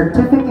the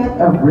Certificate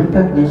of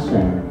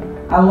Recognition.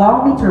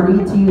 Allow me to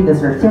read to you the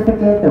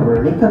Certificate of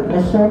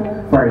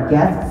Recognition for our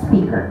guest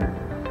speaker.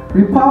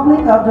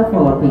 Republic of the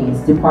Philippines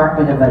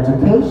Department of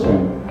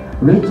Education,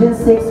 Region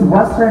 6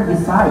 Western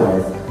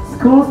Visayas,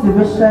 Schools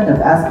Division of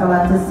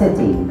Escalante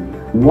City,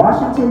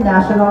 Washington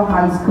National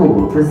High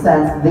School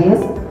presents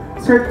this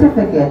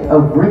Certificate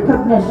of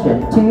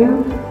Recognition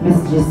to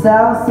Ms.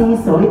 Giselle C.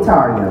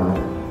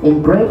 Solitario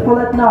in grateful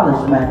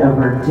acknowledgement of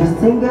her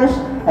distinguished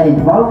and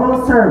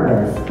invaluable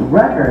service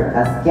rendered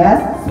as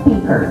guest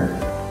speaker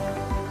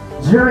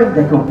during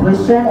the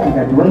completion and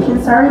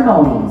graduation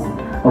ceremonies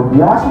of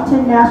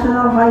Washington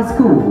National High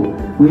School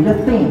with the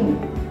theme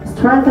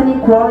Strengthening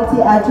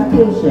Quality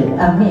Education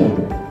Amid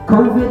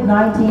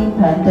COVID-19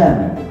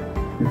 Pandemic,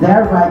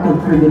 thereby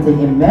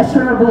contributing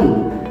immeasurably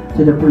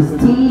to the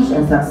prestige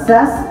and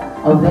success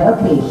of the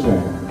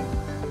occasion.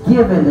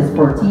 Given this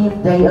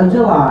 14th day of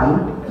July,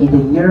 in the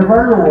year of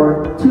our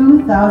Lord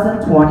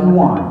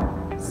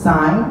 2021.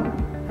 Signed,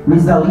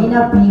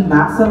 Rizalina P.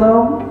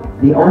 Maxalo,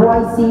 the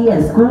OIC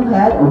and School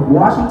Head of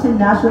Washington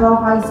National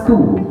High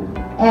School,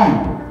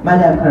 and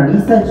Madam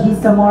Clarissa G.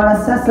 Zamora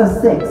Seso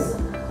 6,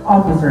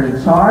 Officer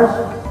in Charge,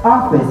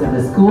 Office of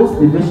the School's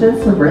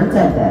Division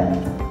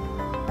Superintendent.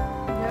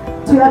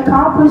 To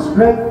accomplish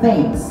great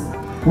things,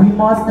 we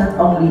must not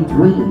only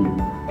dream,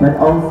 but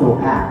also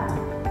act.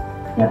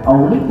 Not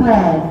only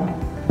plan,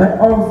 but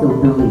also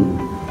believe.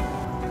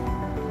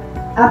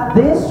 At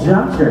this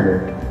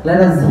juncture,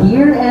 let us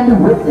hear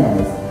and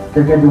witness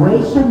the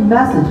graduation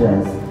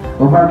messages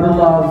of our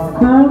beloved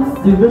School's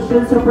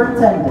Division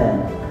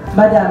Superintendent,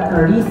 Madam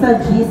Clarissa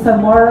G.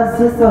 Zamora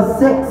Seso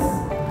 6,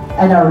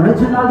 and our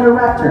Regional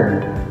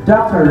Director,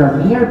 Dr.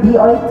 Ramir B.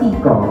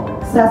 Oitico,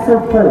 Seso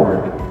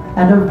 4,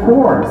 and of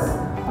course,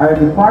 our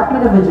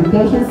Department of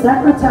Education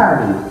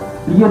Secretary,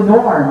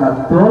 Leonor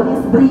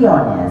Magdolis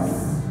Briones.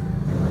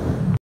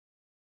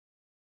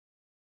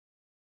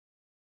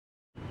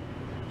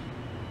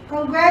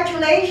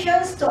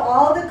 Congratulations to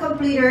all the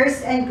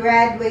completers and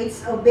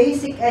graduates of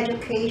basic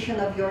education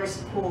of your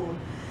school,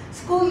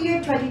 school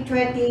year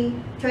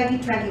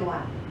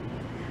 2020-2021.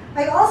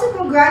 I also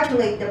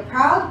congratulate the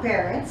proud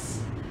parents,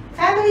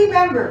 family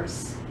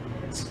members,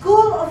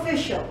 school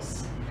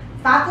officials,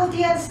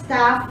 faculty and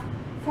staff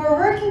for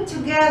working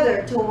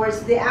together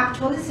towards the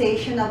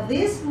actualization of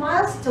this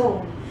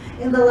milestone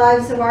in the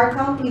lives of our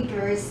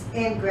completers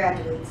and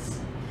graduates.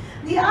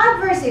 The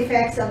adverse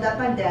effects of the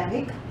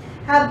pandemic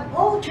have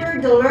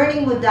altered the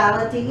learning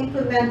modality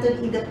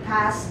implemented in the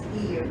past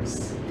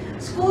years.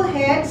 School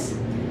heads,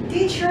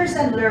 teachers,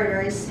 and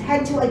learners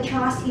had to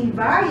adjust in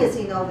various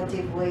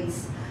innovative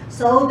ways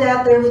so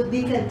that there would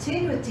be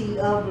continuity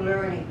of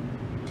learning.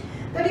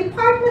 The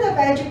Department of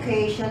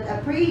Education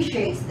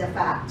appreciates the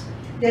fact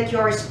that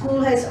your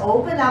school has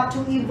opened up to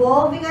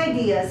evolving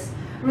ideas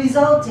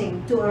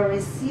resulting to a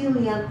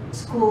resilient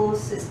school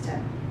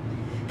system.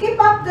 Keep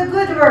up the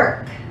good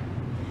work.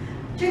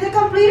 To the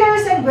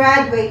completers and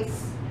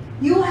graduates,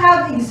 you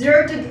have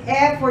exerted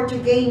effort to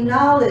gain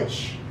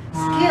knowledge,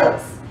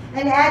 skills,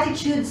 and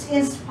attitudes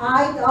in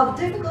spite of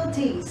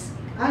difficulties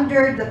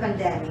under the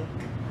pandemic.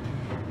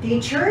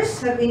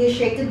 Teachers have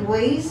initiated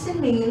ways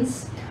and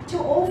means to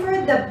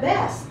offer the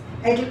best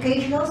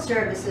educational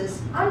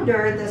services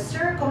under the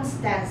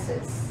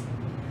circumstances.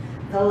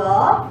 The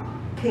love,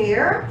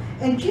 care,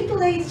 and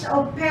tutelage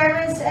of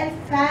parents and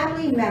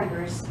family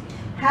members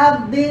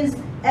have been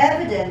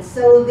evident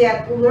so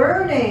that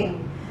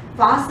learning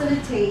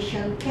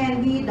facilitation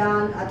can be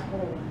done at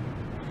home.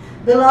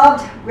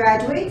 Beloved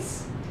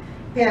graduates,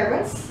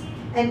 parents,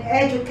 and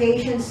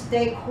education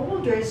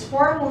stakeholders,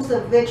 foremost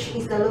of which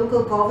is the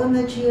local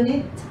government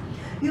unit,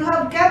 you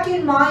have kept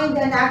in mind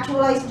and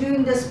actualized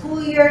during the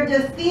school year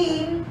the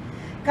theme,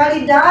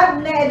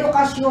 Kalidad na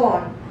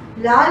Edukasyon,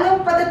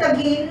 lalong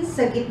patatagin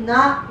sa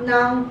gitna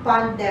ng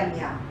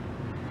pandemya.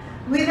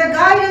 With the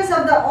guidance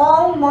of the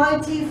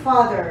Almighty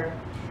Father,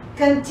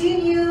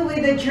 continue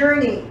with the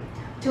journey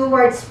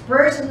towards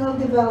personal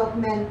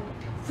development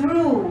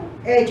through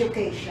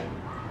education.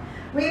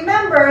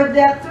 Remember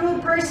that through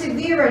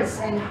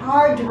perseverance and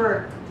hard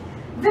work,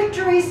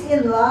 victories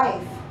in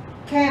life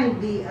can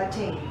be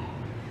attained.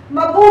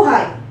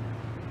 Mabuhay!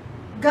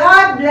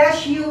 God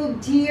bless you,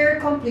 dear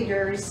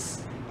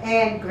completers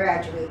and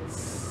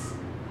graduates.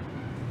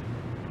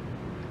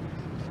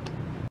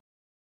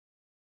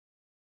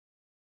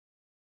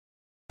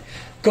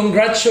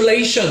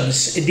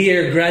 Congratulations,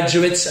 dear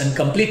graduates and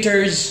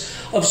completers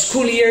of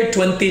school year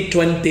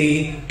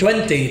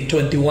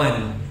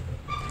 2020-2021.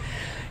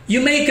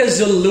 You make us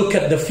look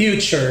at the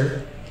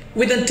future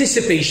with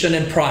anticipation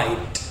and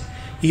pride.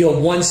 You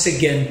have once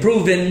again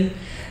proven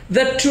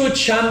that true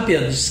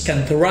champions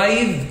can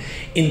thrive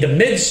in the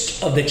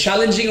midst of the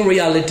challenging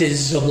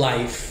realities of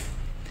life.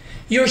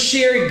 Your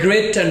sheer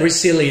grit and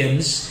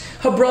resilience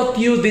have brought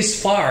you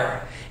this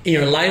far in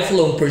your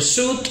lifelong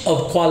pursuit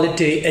of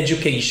quality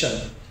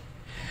education.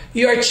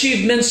 Your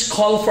achievements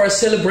call for a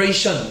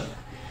celebration.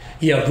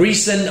 You have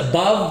risen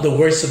above the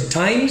worst of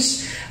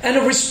times and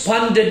have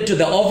responded to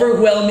the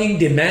overwhelming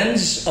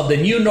demands of the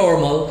new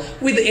normal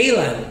with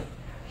elan.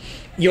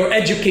 Your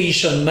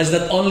education must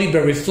not only be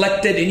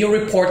reflected in your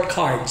report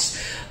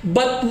cards,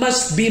 but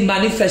must be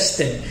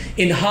manifested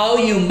in how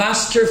you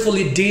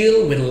masterfully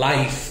deal with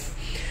life,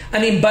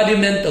 an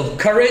embodiment of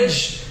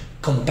courage,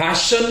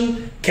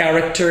 compassion,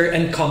 character,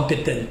 and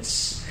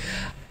competence.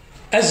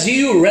 As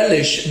you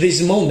relish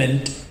this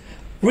moment,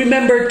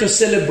 remember to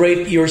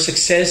celebrate your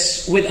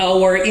success with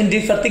our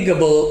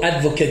indefatigable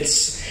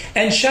advocates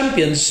and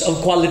champions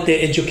of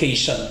quality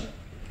education.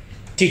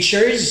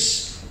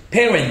 Teachers,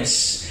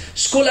 parents,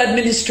 school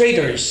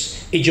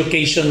administrators,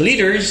 education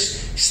leaders,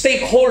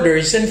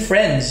 stakeholders, and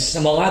friends,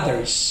 among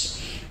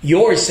others.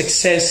 Your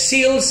success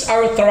seals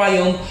our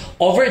triumph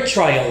over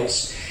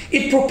trials.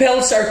 It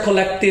propels our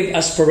collective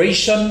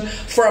aspiration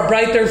for a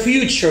brighter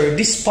future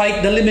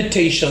despite the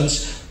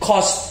limitations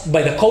caused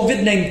by the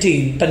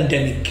COVID-19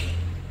 pandemic.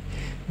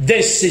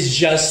 This is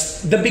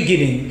just the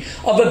beginning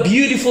of a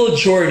beautiful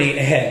journey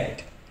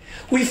ahead.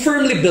 We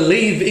firmly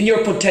believe in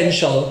your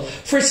potential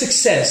for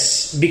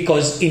success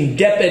because in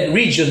DepEd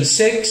Region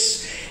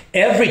 6,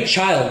 every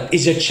child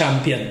is a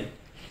champion.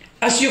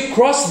 As you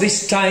cross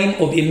this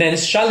time of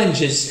immense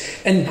challenges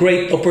and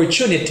great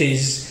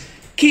opportunities,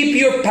 keep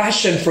your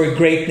passion for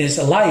greatness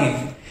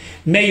alive.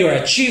 May your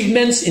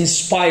achievements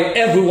inspire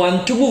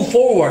everyone to move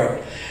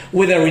forward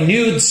with a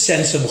renewed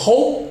sense of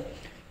hope,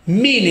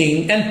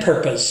 meaning, and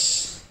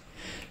purpose.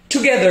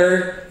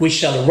 Together, we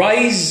shall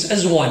rise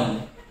as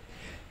one.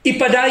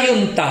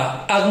 Ipadayon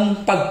ta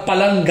ang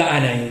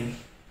pagpalanggaanay.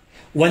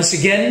 Once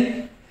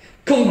again,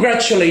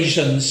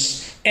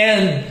 congratulations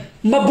and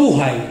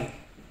mabuhay!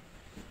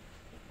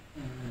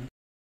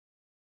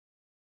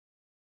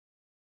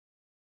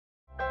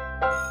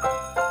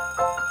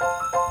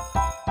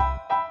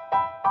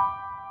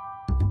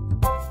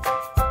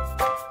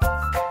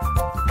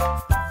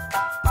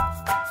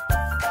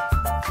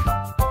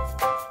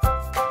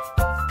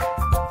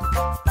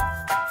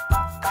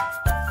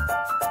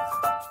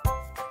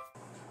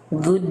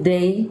 Good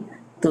day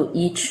to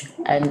each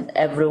and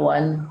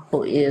everyone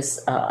who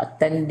is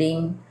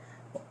attending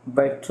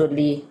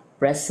virtually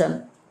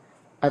present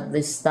at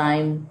this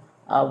time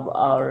of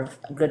our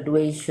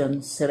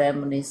graduation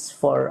ceremonies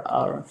for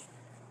our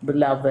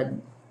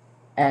beloved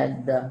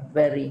and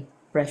very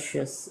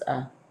precious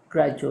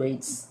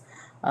graduates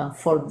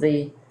for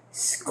the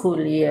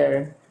school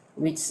year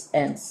which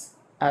ends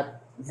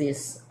at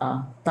this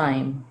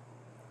time.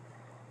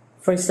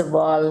 First of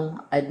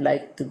all, I'd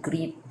like to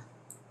greet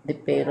the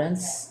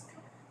parents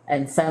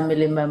and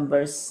family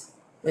members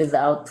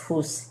without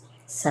whose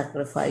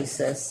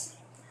sacrifices,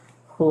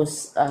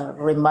 whose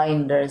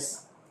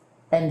reminders,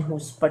 and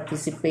whose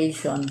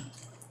participation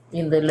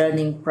in the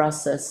learning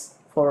process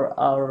for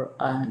our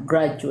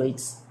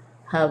graduates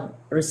have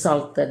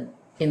resulted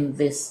in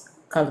this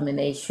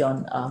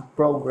culmination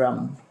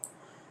program.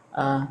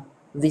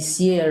 This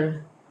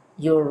year,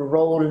 your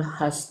role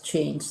has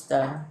changed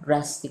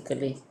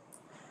drastically,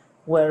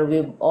 where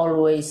we've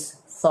always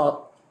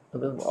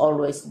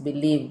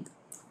believed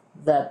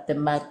that the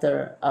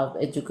matter of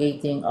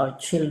educating our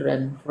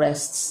children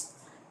rests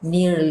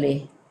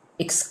nearly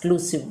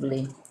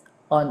exclusively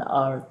on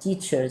our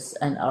teachers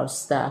and our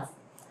staff.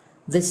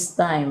 This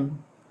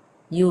time,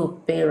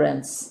 you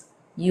parents,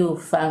 you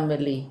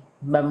family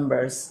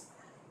members,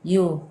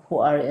 you who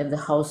are in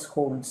the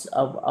households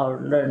of our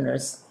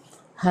learners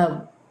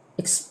have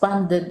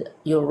expanded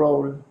your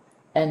role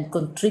and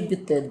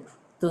contributed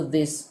to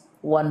this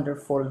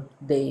wonderful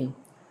day,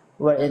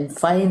 wherein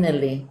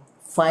finally,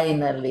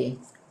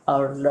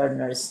 our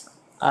learners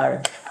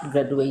are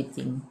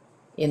graduating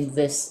in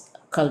this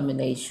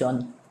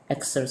culmination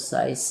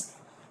exercise.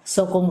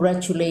 So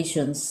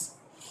congratulations,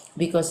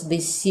 because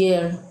this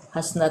year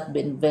has not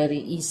been very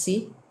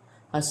easy,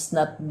 has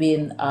not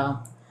been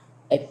a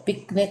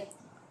picnic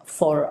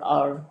for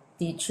our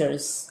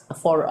teachers,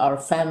 for our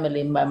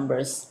family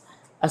members,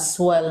 as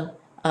well,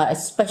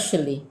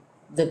 especially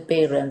the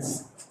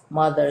parents,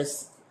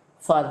 mothers,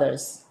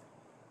 fathers,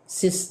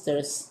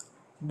 sisters,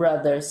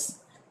 brothers,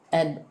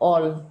 and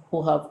all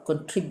who have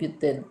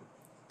contributed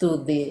to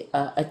the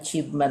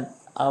achievement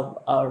of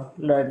our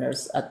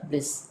learners at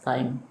this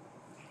time.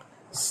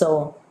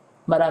 So,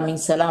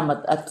 maraming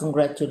salamat at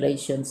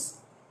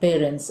congratulations,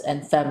 parents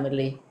and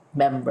family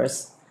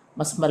members.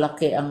 Mas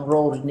malaki ang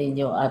role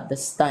ninyo at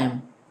this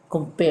time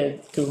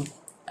compared to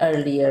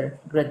earlier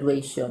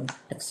graduation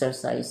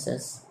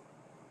exercises.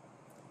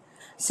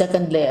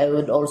 Secondly, I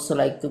would also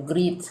like to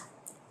greet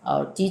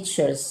our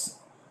teachers,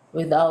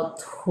 without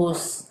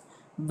whose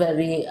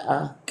very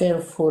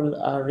careful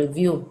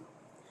review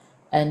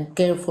and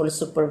careful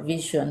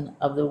supervision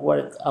of the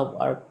work of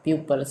our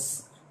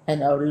pupils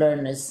and our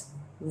learners,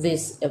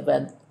 this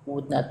event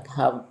would not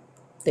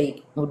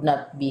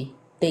be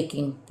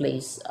taking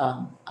place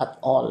at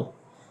all.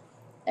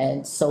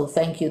 And so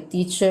thank you,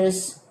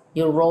 teachers.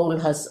 Your role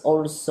has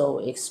also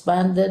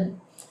expanded,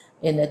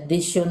 in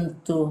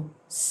addition to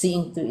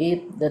seeing to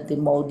it that the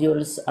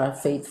modules are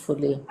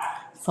faithfully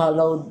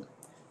followed,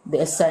 the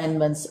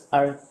assignments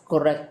are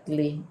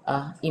correctly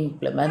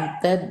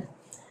implemented,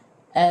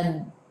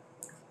 and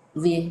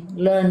the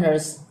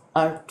learners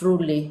are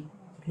truly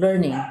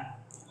learning.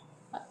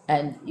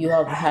 And you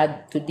have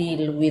had to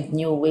deal with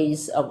new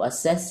ways of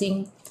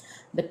assessing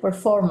the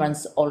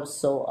performance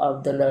also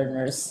of the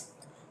learners.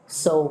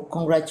 So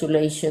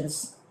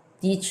congratulations,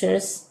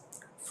 teachers,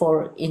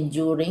 for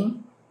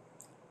enduring,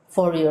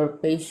 for your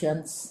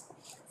patience,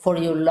 for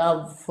your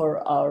love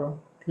for our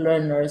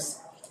learners,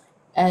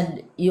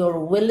 and your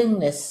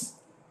willingness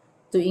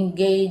to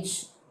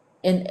engage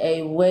in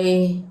a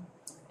way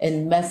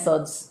and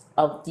methods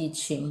of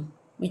teaching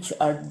which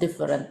are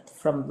different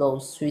from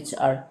those which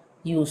are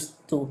used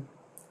to.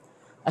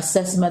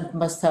 Assessment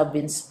must have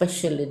been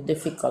especially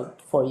difficult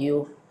for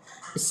you,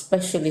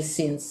 especially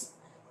since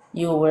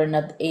you were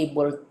not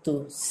able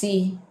to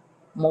see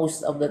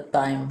most of the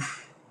time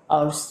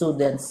our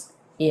students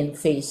in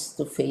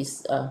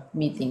face-to-face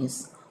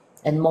meetings,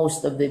 and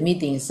most of the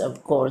meetings,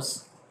 of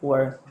course,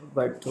 were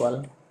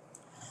virtual.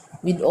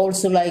 We'd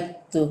also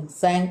like to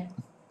thank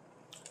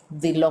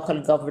the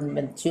local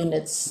government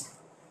units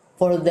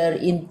for their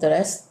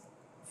interest,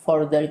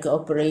 for their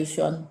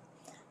cooperation,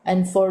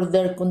 and for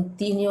their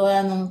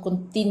continuing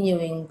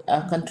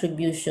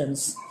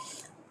contributions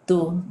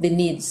to the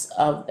needs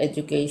of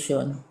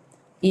education,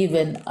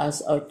 even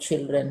as our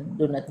children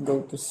do not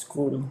go to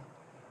school.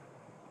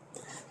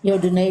 Your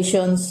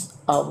donations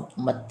of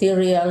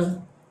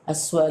material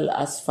as well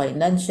as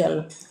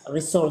financial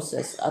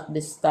resources at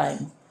this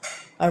time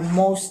are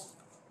most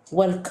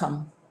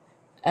welcome,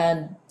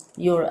 and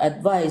your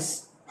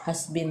advice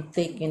has been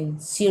taken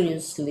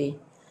seriously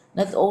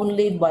not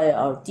only by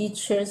our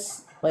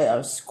teachers, by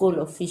our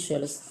school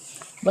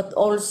officials, but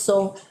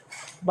also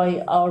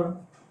by our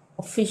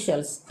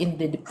officials in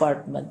the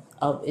Department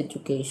of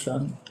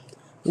Education.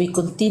 We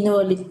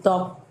continually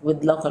talk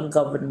with local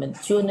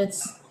government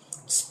units,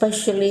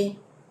 especially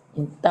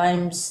in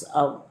times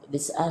of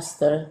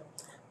disaster,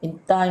 in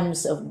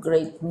times of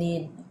great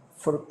need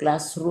for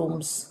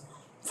classrooms,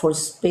 for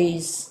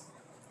space,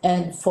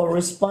 and for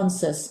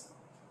responses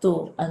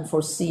to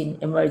unforeseen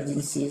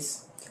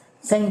emergencies.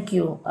 Thank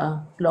you,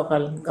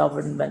 local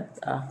government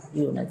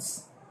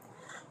units.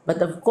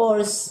 But of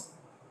course,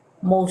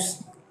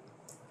 most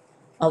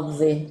of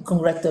the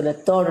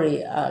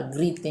congratulatory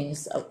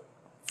greetings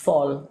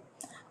fall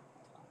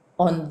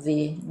on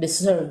the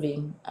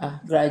deserving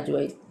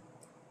graduate.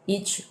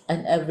 Each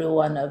and every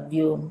one of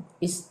you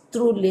is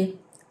truly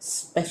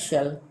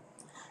special.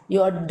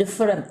 You are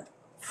different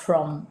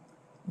from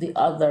the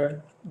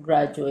other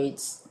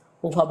graduates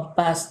who have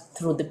passed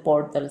through the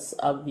portals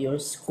of your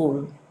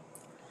school.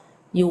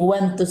 You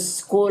went to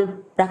school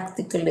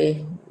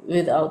practically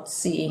without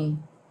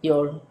seeing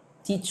your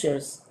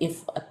teachers,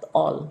 if at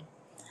all.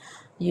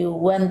 You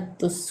went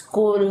to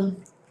school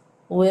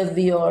with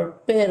your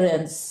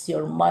parents,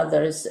 your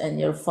mothers, and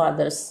your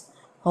fathers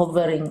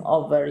hovering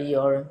over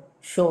your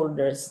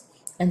shoulders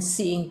and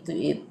seeing to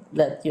it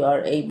that you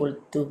are able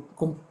to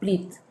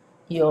complete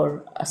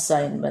your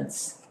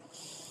assignments.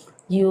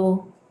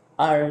 You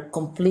are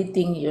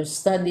completing your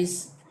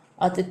studies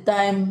at a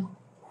time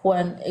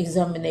when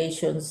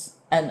examinations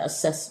and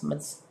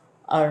assessments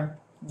are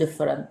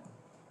different.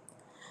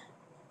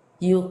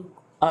 You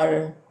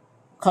are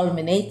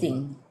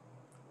culminating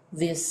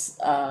these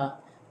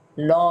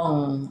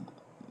long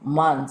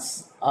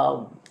months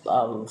of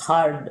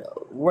hard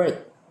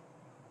work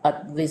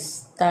at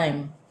this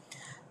time,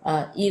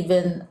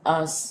 even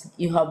as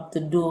you have to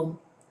do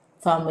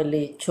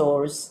family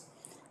chores,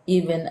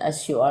 even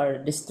as you are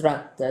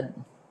distracted,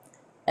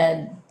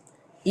 and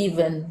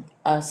even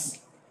as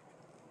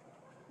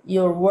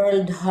your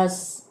world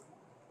has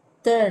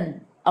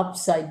turned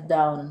upside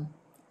down,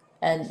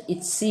 and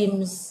it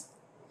seems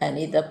and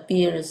it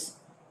appears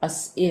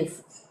as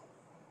if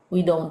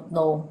we don't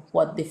know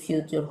what the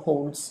future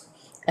holds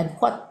and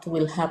what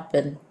will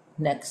happen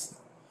next.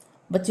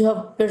 But you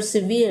have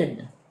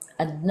persevered,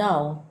 and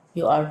now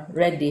you are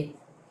ready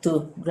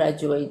to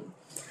graduate.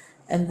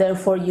 And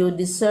therefore, you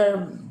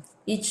deserve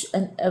each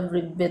and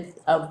every bit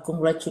of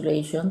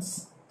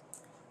congratulations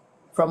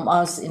from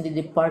us in the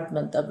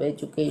Department of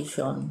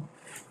Education,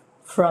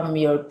 from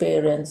your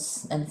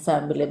parents and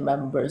family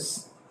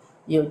members,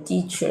 your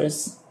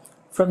teachers,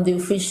 from the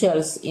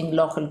officials in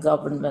local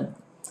government,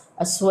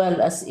 as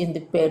well as in the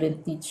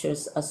parent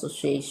teachers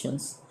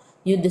associations.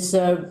 You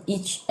deserve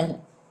each and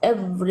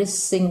every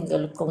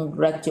single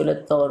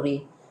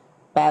congratulatory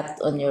pat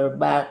on your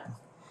back,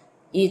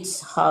 each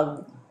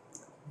hug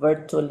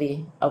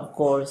virtually, of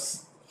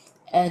course,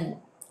 and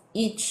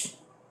each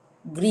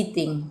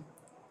greeting,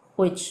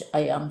 which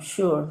I am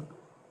sure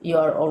you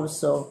are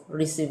also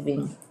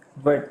receiving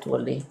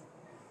virtually.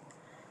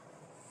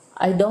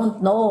 I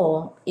don't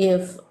know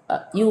if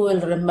you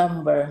will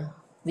remember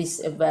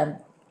this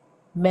event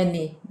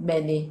many,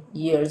 many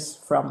years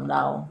from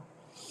now.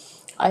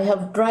 I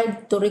have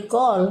tried to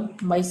recall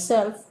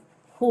myself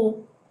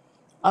who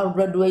our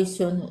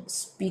graduation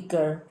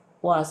speaker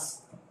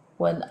was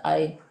when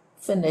I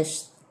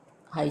finished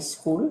high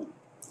school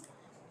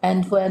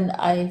and when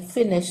I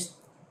finished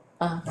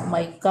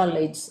my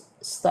college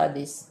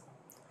studies.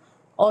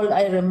 All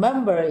I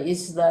remember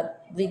is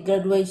that the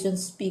graduation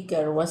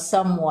speaker was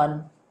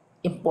someone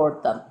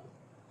important,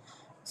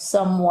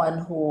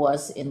 someone who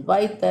was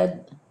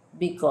invited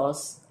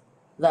because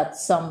that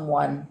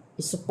someone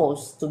is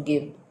supposed to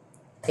give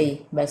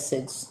a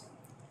message.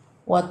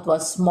 What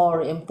was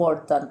more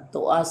important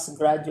to us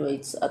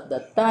graduates at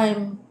that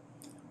time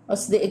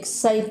was the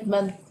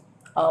excitement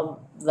of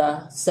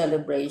the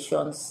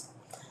celebrations,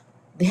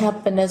 the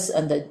happiness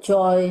and the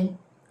joy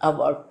of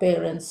our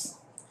parents,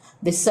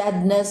 the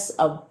sadness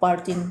of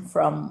parting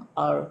from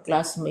our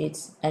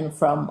classmates and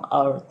from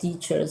our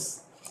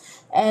teachers,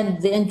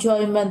 and the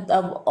enjoyment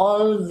of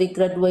all the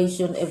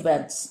graduation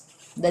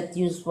events that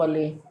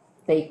usually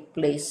take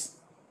place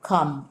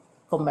come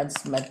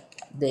commencement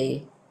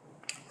day.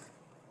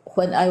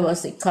 When I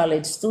was a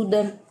college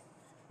student,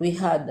 we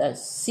had a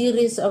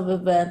series of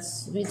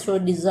events which were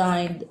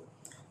designed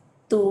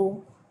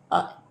to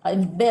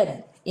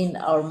embed in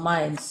our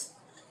minds,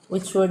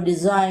 which were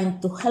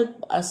designed to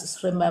help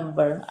us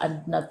remember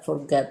and not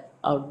forget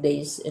our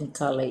days in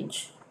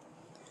college.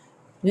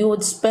 We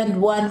would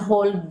spend one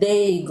whole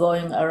day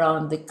going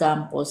around the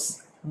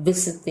campus,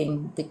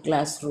 visiting the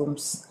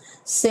classrooms,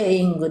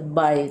 saying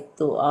goodbye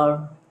to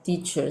our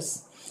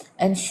teachers,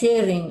 and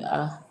sharing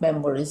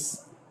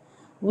memories.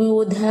 We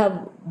would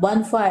have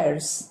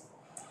bonfires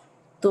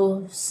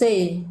to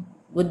say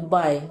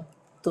goodbye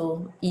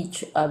to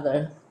each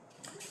other.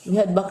 We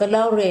had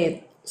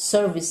baccalaureate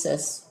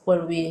services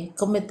where we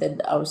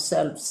committed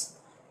ourselves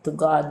to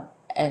God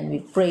and we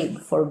prayed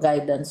for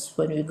guidance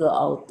when we go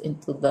out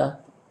into the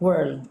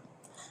world.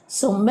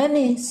 So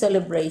many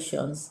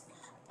celebrations,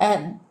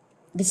 and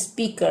the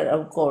speaker,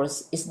 of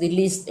course, is the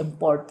least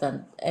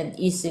important and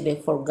easily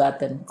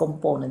forgotten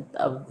component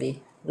of the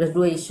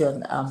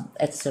graduation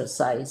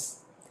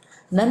exercise.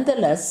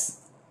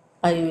 Nonetheless,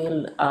 I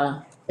will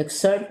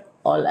exert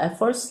all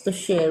efforts to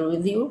share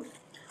with you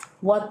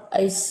what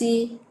I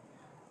see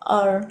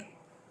are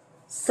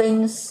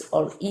things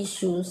or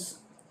issues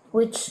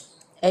which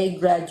a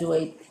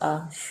graduate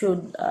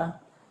should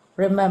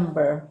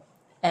remember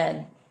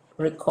and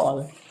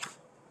recall.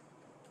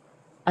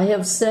 I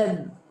have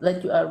said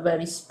that you are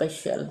very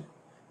special.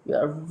 You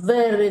are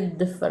very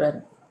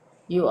different.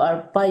 You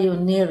are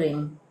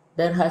pioneering.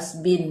 There has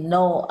been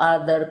no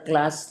other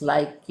class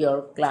like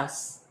your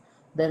class.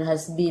 There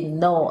has been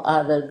no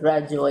other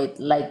graduate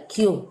like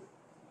you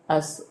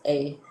as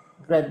a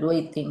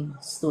graduating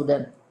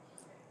student,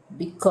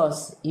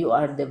 because you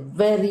are the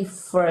very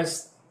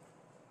first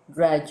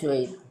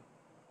graduate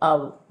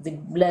of the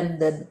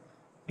blended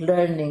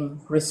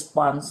learning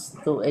response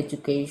to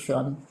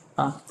education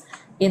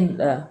in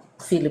the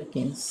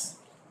Philippines.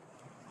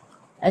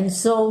 And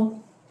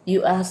so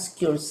you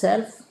ask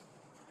yourself,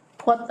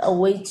 what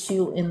awaits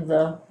you in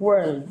the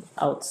world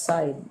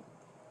outside?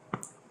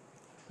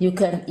 You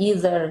can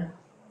either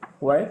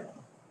work,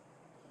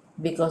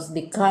 because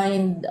the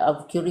kind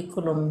of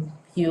curriculum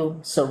you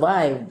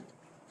survived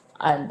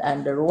and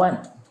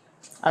underwent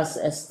as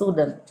a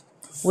student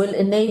will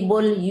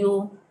enable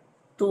you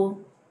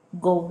to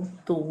go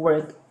to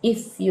work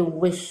if you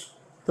wish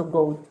to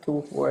go to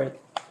work.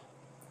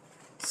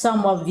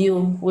 Some of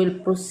you will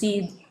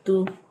proceed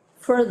to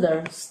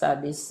further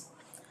studies,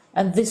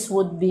 and this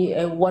would be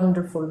a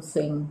wonderful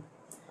thing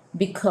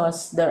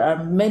because there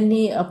are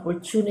many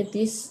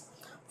opportunities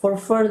for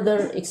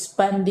further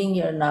expanding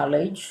your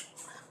knowledge,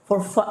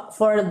 for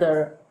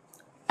further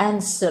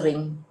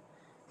answering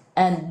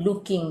and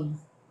looking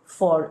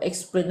for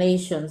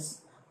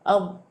explanations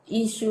of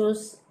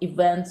issues,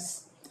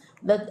 events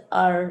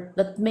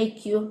that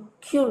make you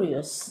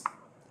curious,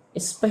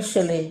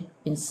 especially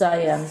in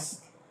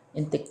science,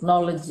 in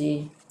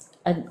technology,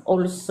 and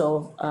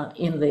also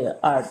in the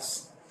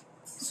arts.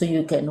 So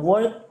you can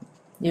work,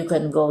 you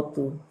can go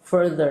to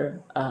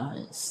further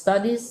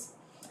studies,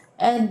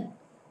 and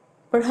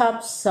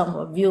perhaps some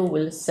of you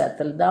will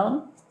settle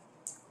down,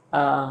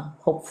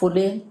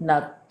 hopefully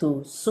not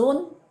too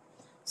soon,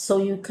 so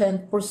you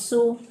can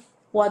pursue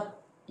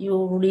what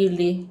you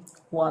really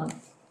want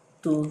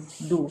to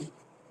do.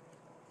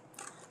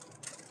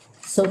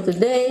 So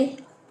today,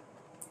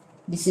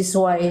 this is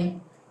why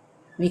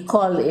we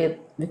call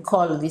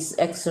this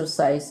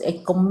exercise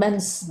a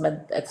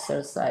commencement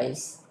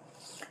exercise.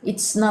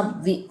 It's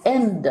not the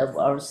end of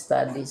our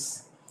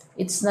studies.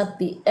 It's not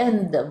the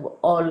end of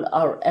all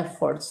our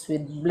efforts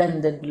with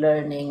blended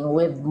learning,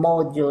 with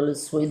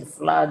modules, with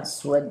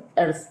floods, with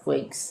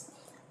earthquakes,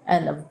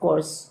 and of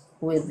course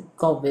with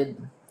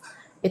COVID.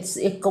 It's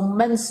a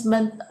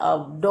commencement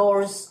of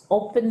doors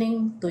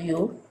opening to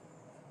you.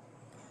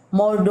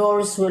 More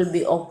doors will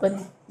be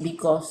opened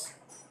because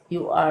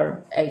you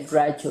are a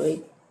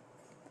graduate.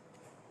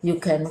 You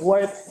can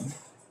work,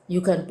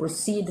 you can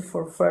proceed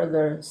for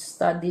further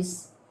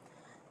studies,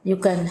 you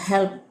can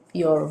help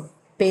your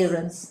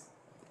parents,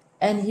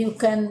 and you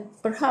can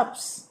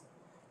perhaps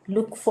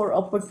look for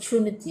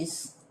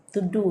opportunities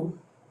to do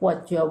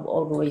what you have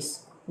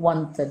always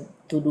wanted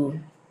to do,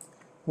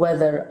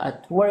 whether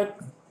at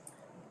work,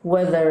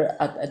 whether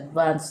at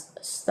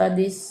advanced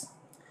studies,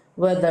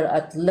 whether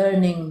at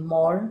learning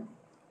more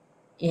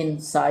in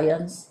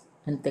science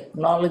and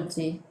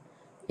technology,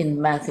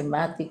 in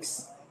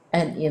mathematics,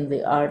 and in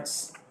the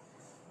arts.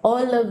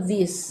 All of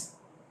these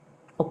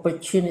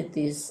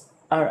opportunities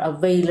are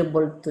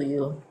available to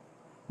you.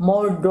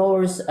 More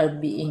doors are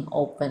being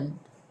opened.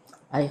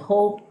 I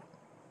hope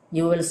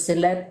you will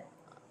select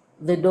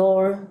the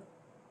door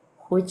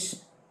which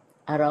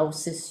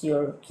arouses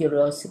your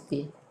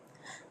curiosity,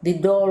 the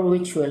door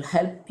which will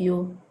help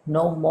you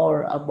know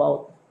more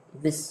about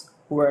this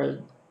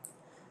world,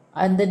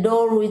 and the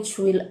door which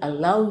will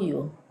allow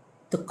you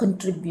to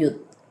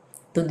contribute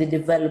to the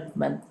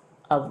development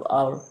of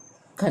our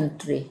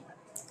country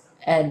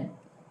and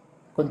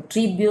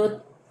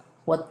contribute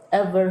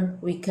whatever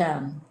we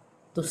can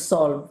to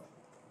solve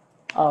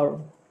our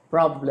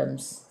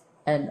problems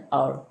and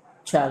our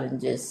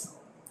challenges.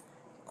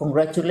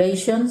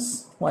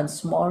 Congratulations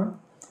once more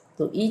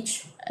to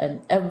each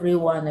and every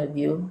one of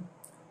you.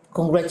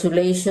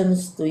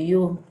 Congratulations to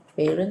you,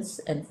 parents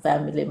and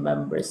family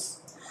members.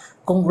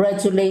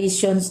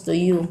 Congratulations to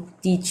you,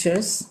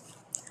 teachers.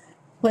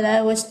 When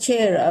I was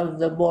chair of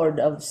the board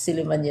of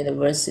Silliman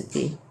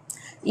University,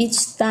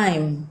 each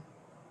time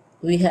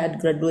we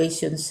had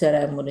graduation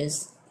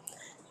ceremonies,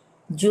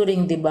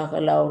 during the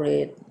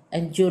baccalaureate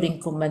and during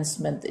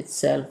commencement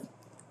itself,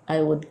 I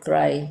would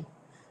cry.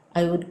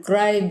 I would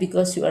cry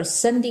because you are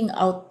sending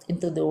out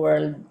into the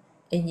world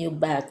a new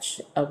batch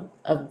of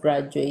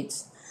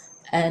graduates,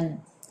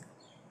 and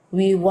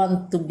we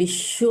want to be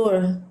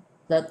sure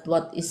that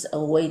what is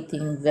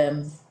awaiting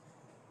them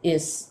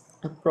is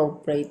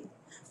appropriate.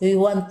 We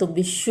want to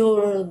be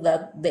sure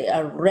that they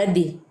are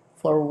ready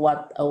for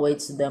what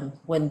awaits them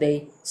when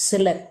they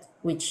select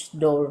which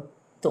door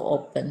to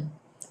open.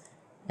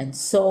 And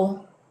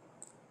so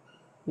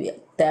we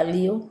tell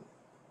you,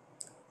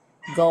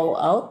 go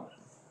out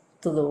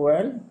to the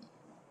world,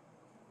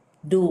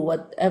 do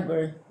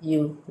whatever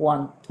you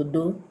want to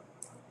do.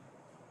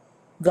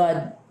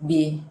 God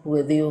be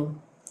with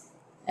you,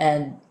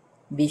 and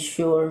be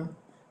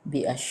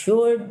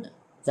assured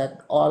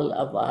that all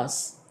of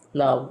us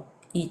love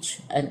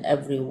each and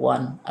every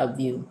one of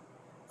you.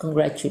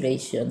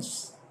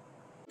 Congratulations.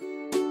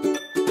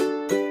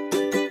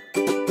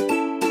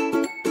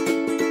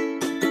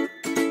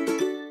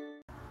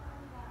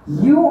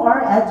 You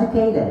are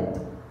educated.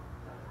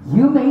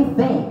 You may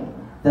think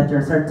that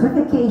your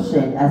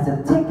certification is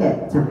a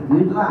ticket to a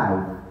good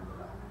life.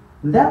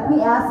 Let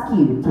me ask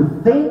you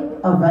to think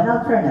of an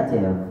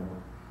alternative.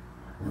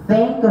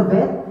 Think of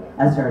it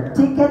as your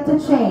ticket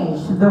to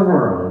change the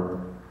world.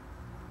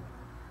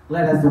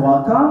 Let us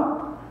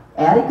welcome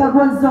Erica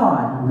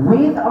Gonzon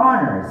with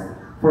honors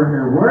for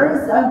her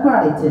words of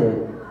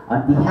gratitude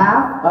on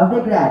behalf of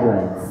the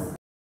graduates.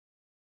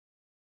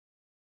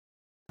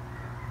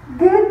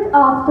 Good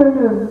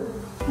afternoon.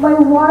 My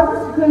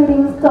warmest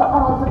greetings to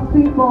all the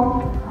people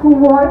who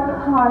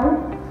work hard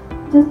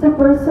just to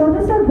pursue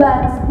these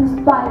events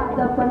despite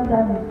the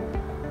pandemic.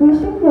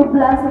 Wishing you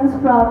blessings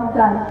from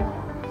God.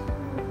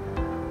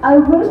 I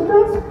wish to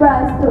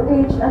express to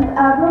each and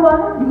every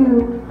one of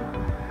you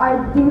our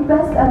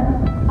deepest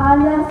and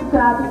honest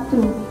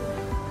gratitude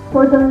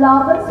for the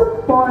love and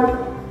support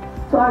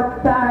to our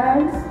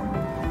parents,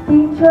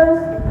 teachers,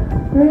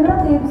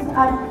 relatives,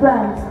 and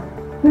friends.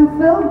 We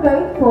feel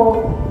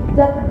grateful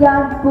that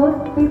God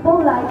put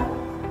people like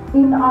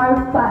in our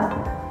path.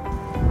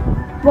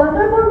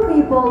 Wonderful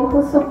people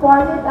who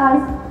supported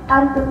us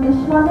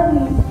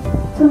unconditionally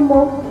to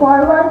move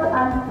forward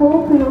and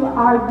fulfill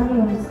our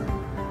dreams.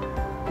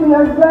 We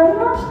are very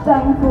much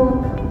thankful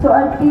to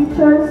our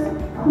teachers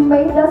who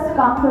made us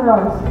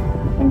conquerors,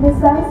 in the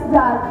sense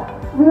that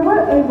we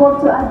were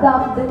able to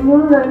adopt the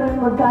new learning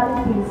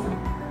modalities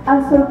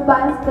and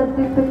surpass the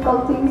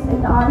difficulties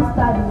in our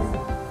studies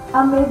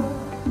amid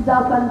the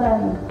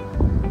pandemic.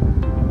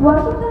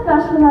 Washington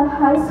National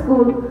High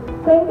School,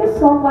 thank you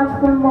so much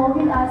for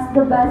molding us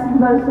the best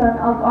version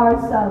of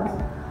ourselves.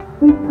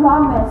 We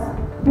promise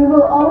we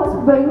will always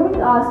bring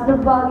with us the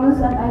values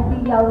and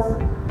ideals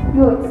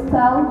you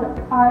instilled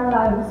our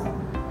lives.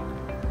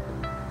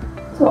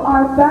 To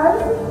our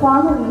parents and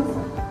families,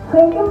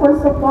 thank you for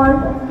support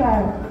and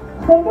care.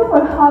 Thank you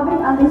for having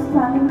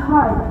understanding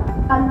heart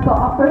and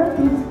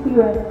cooperative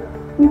spirit.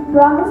 We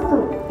promise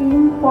to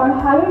aim for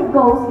higher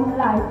goals in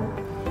life,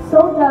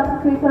 so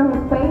that we can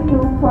repay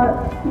you for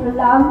your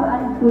love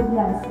and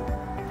goodness.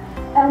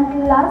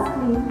 And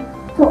lastly,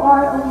 to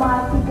our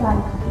Almighty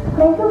God,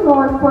 thank you,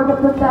 Lord, for the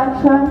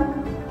protection,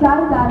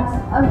 guidance,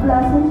 and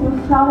blessings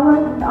you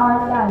showered in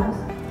our lives.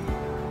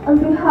 On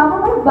behalf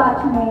of my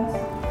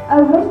batchmates, I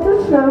wish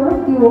to share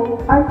with you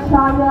our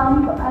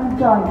triumph and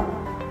joy,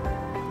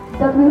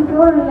 that we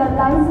feel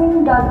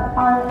realizing that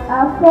our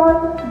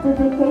effort,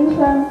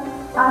 dedication,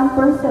 and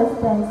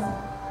persistence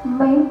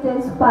made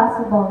this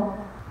possible.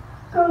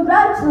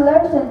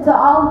 Congratulations to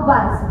all of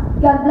us.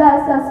 God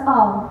bless us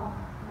all.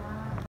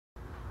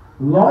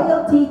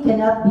 Loyalty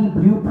cannot be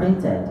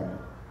blueprinted.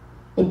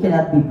 It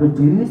cannot be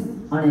produced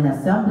on an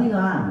assembly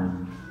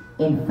line.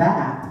 In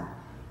fact,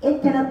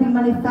 it cannot be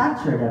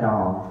manufactured at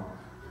all.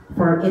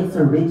 For its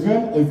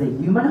origin is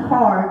a human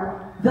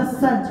heart, the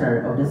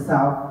center of the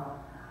self,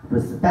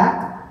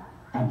 respect,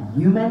 and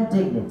human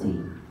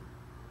dignity.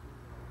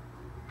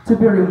 To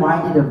be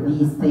reminded of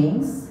these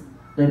things,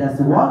 let us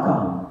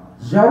welcome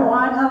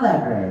Joanne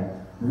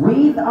Alegre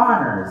with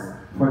honors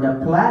for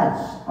the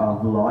Pledge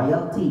of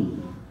Loyalty.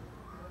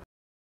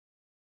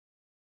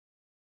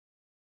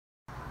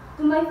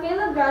 To my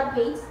fellow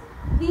graduates,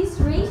 please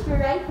raise your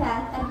right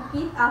hand and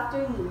repeat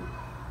after me.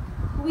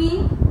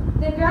 We,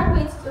 the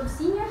graduates of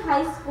Senior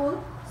High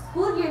School,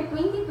 school year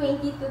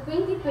 2020 to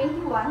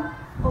 2021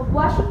 of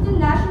Washington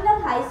National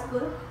High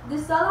School, do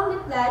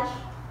solemnly pledge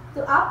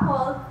to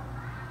uphold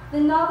the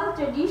noble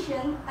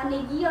tradition and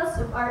ideals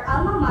of our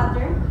alma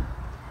mater,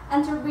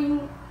 and to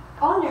bring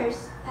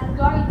honors and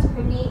glory to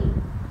her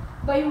name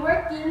by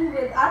working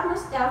with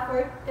utmost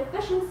effort,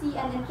 efficiency,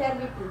 and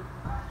integrity,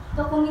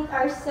 to commit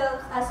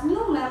ourselves as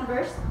new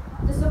members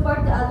to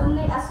support the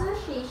Alumni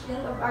Association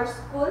of our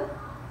school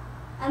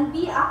and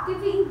be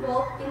actively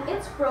involved in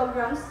its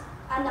programs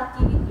and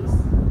activities,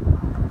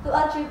 to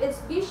achieve its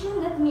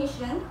vision and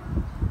mission,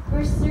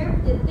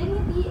 preserve the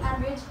dignity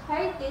and rich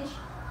heritage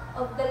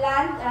of the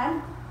land,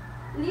 and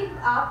live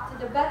up to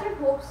the better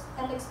hopes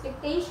and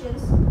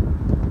expectations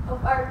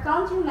of our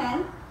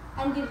countrymen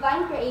and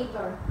divine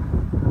Creator.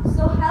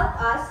 So help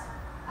us,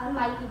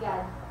 Almighty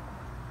God.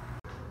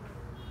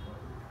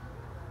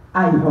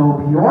 I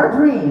hope your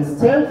dreams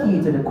take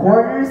you to the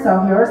corners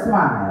of your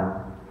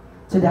smile,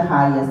 to the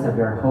highest of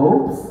your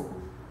hopes,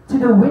 to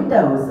the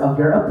windows of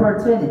your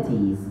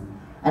opportunities,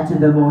 and to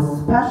the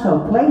most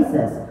special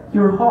places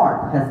your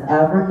heart has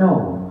ever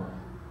known.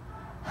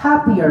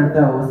 Happy are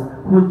those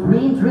who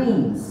dream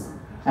dreams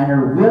and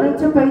are willing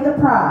to pay the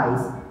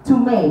price to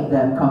make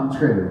them come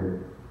true.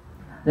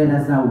 Let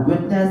us now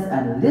witness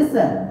and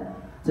listen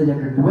to the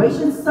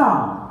graduation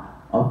song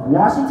of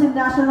Washington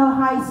National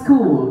High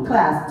School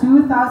Class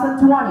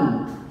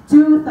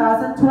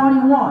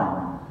 2020-2021.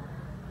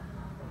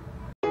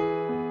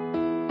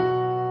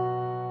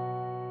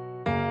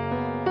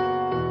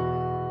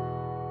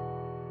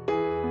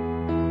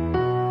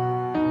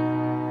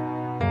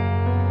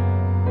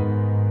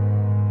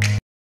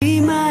 We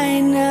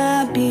might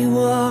not be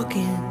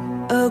walking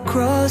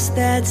across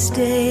that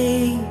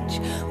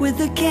stage with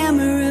the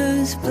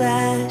cameras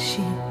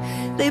flashing.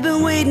 They've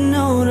been waiting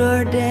on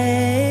our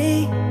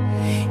day.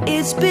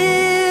 It's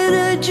been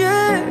a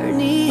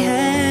journey,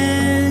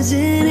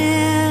 hasn't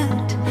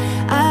it?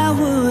 I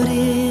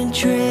wouldn't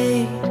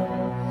trade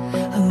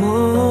a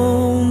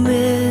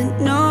moment.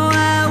 No,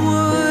 I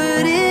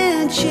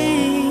wouldn't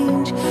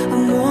change a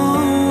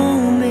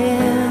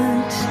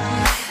moment.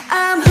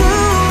 I'm who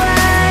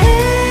I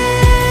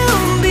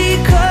am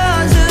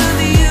because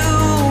of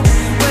you.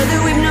 Whether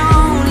we've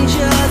known each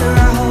other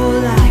our whole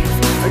life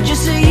or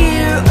just a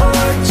year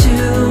or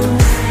two.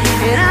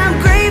 And I'm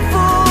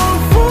grateful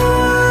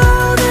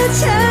for the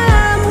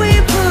time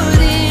we put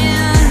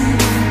in,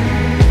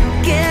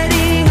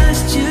 getting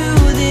us to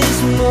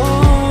this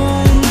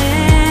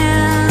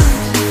moment,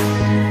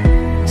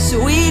 so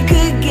we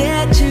could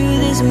get to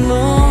this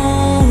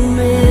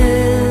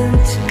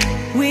moment.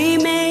 We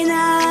may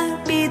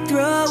not be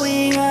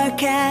throwing our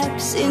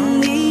caps in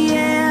the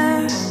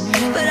air,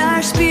 but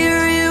our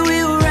spirit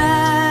will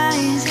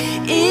rise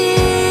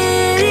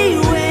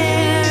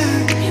anywhere.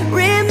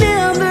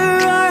 Remember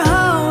our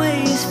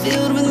hallways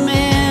filled with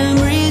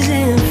memories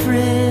and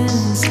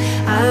friends.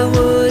 I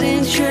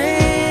wouldn't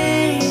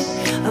trade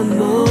a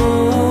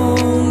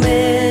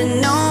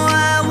moment. No,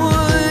 I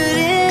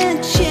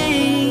wouldn't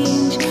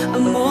change a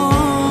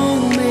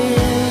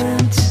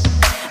moment.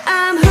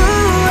 I'm who I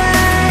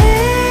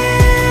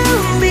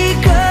am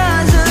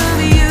because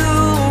of you.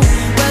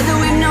 Whether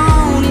we've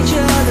known each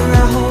other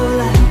our whole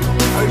life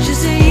or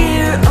just a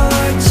year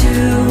or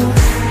two.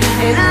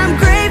 And I'm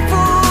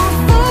grateful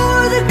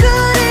for the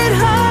good and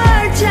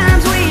hard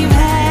times we've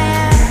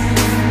had.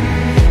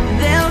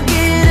 They'll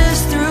get us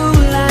through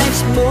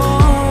life's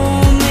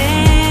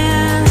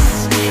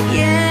moments.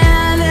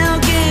 Yeah, they'll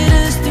get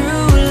us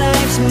through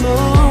life's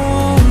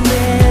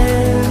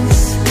moments.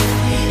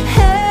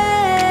 Hey,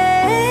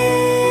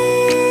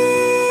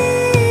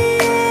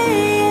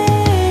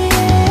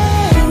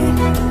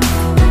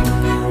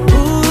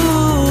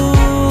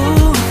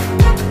 ooh.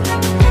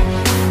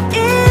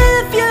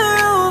 If you're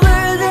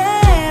over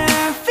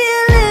there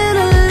feeling a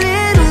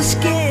little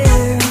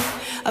scared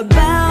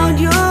about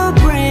your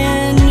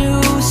brand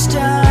new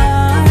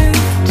start,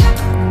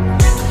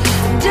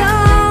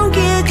 don't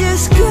get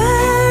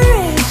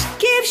discouraged.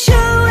 Keep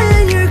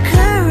showing your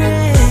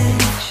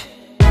courage,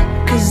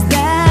 'cause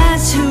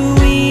that's who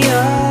we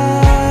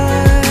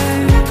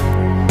are.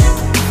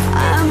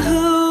 I'm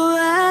who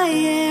I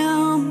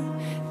am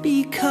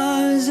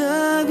because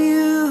of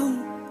you.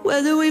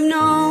 Whether we've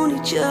known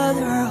each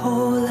other our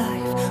whole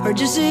life or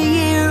just a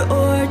year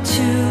or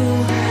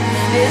two.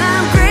 And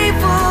I'm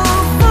grateful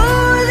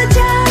for the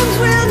times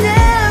we'll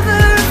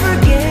never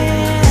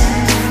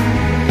forget,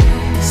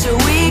 so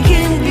we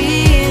can be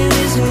in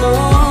this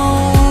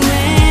moment,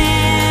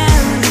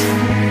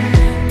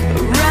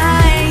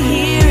 right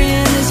here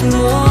in this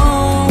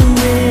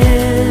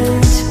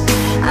moment.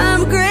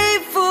 I'm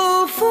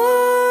grateful for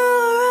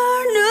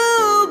our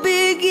new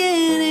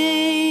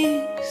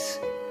beginnings,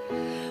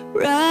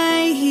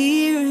 right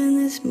here in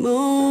this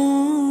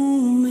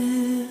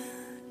moment.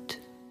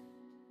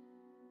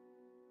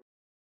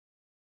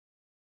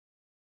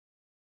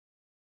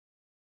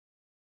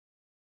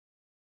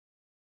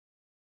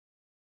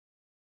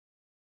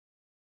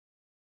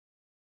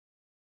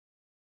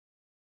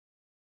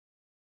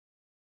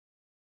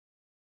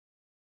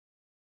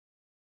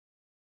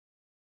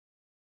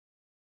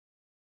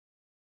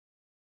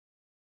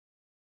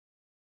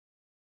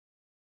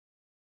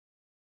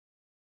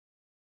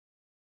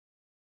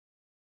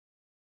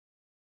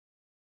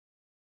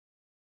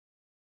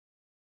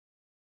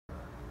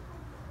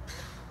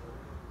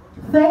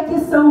 Thank you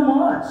so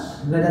much.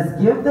 Let us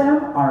give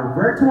them our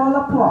virtual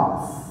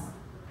applause.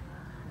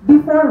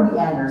 Before we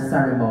end our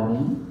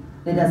ceremony,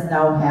 let us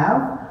now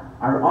have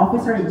our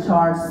officer in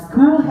charge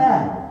school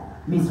head,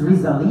 Ms.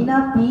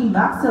 Rizalina P.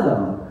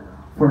 Maxilo,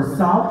 for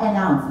some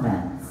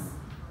announcements.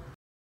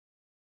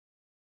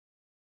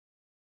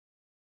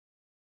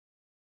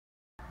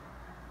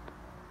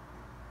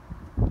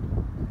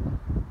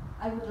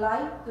 I would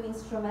like to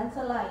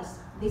instrumentalize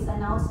this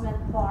announcement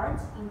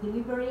part in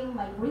delivering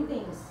my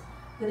greetings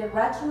to the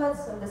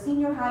graduates of the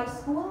senior high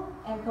school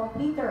and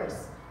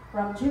completers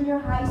from junior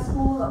high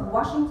school of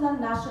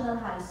Washington National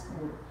High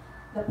School,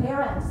 the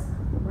parents,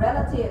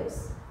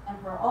 relatives, and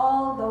for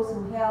all those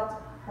who helped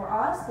for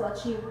us to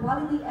achieve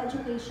quality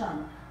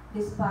education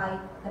despite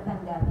the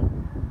pandemic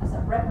as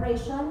a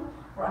preparation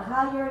for a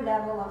higher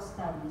level of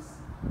studies.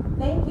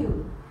 Thank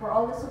you for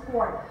all the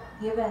support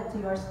given to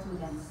your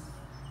students.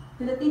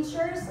 To the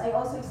teachers, I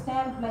also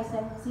extend my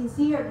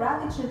sincere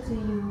gratitude to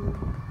you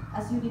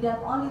as you didn't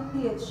only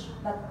teach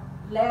but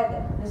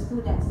led the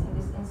students in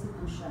this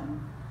institution.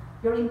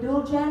 Your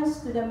indulgence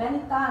to the many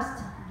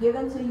tasks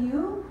given to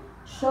you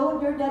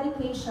showed your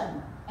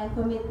dedication and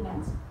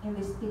commitment in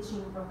this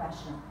teaching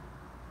profession.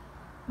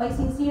 My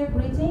sincere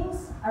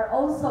greetings are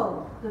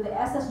also to the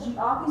SSG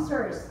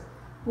officers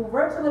who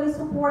virtually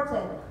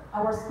supported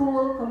our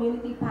school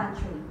community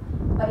pantry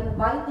by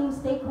inviting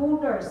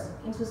stakeholders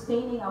in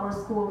sustaining our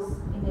school's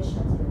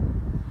initiative.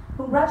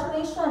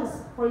 Congratulations,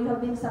 for you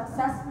have been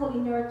successful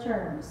in your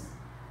terms.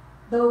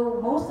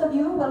 Though most of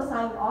you will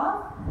sign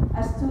off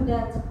as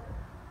student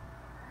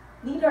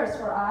leaders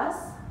for us,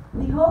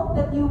 we hope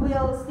that you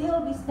will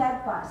still be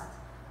steadfast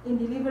in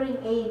delivering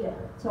aid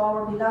to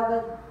our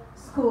beloved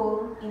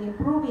school in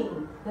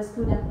improving the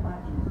student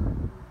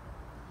body.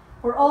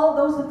 For all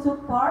those who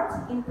took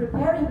part in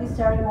preparing this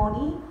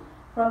ceremony,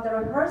 from the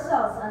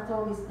rehearsals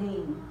until this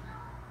day,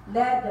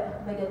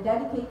 led by the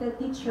dedicated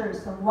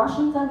teachers of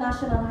Washington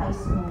National High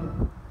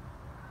School,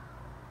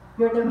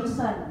 you're the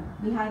reason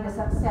behind the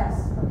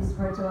success of this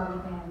virtual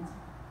event.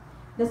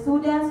 The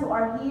students who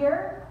are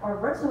here or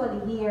virtually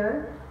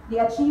here,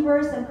 the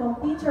achievers and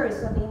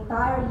completers of the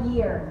entire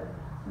year,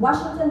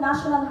 Washington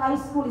National High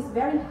School is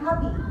very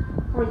happy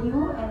for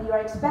you, and you are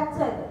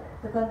expected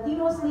to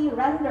continuously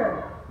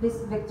render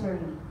this victory.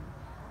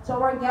 To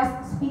our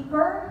guest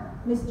speaker,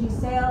 Ms.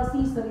 Giselle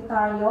C.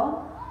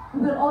 Solitario,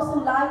 we would also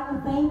like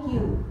to thank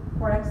you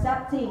for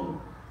accepting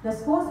the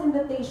school's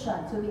invitation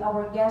to be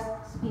our guest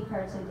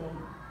speaker today.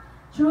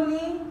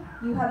 Truly,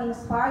 you have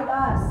inspired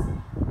us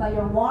by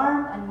your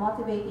warm and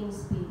motivating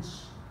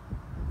speech.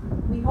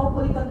 We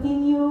hopefully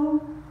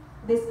continue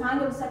this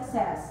kind of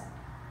success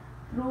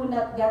through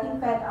not getting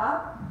fed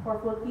up or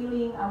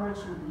fulfilling our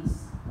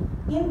duties.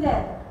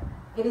 Indeed,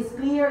 it is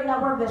clear in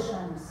our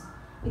visions.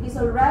 It is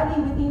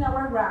already within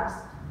our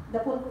grasp the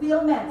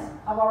fulfillment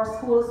of our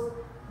school's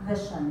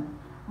vision.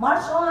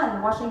 March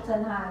on,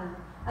 Washington High.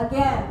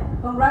 Again,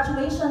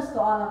 congratulations to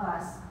all of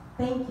us.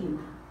 Thank you.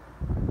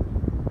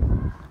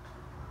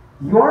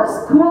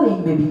 Your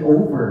schooling may be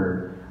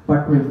over,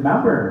 but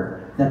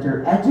remember that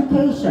your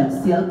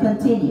education still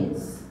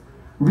continues.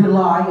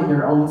 Rely on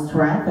your own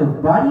strength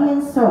of body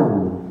and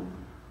soul.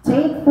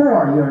 Take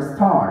for your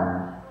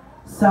star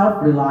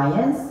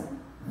self-reliance,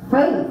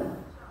 faith,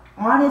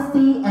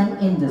 honesty, and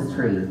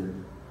industry.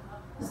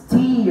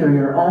 Steer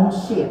your own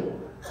ship,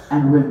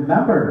 and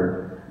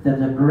remember that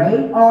the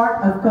great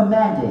art of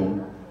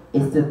commanding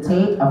is to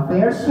take a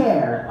fair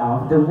share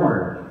of the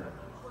work.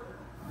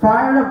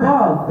 Fire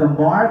above the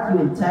mark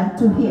you intend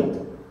to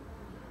hit.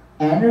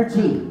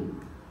 Energy,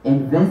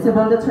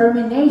 invincible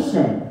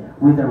determination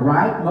with the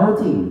right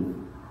motive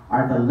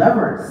are the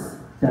levers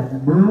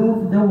that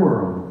move the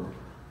world.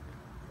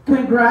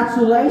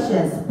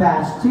 Congratulations,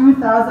 Batch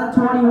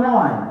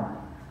 2021.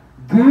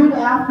 Good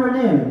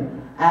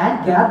afternoon,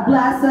 and God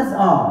bless us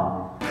all.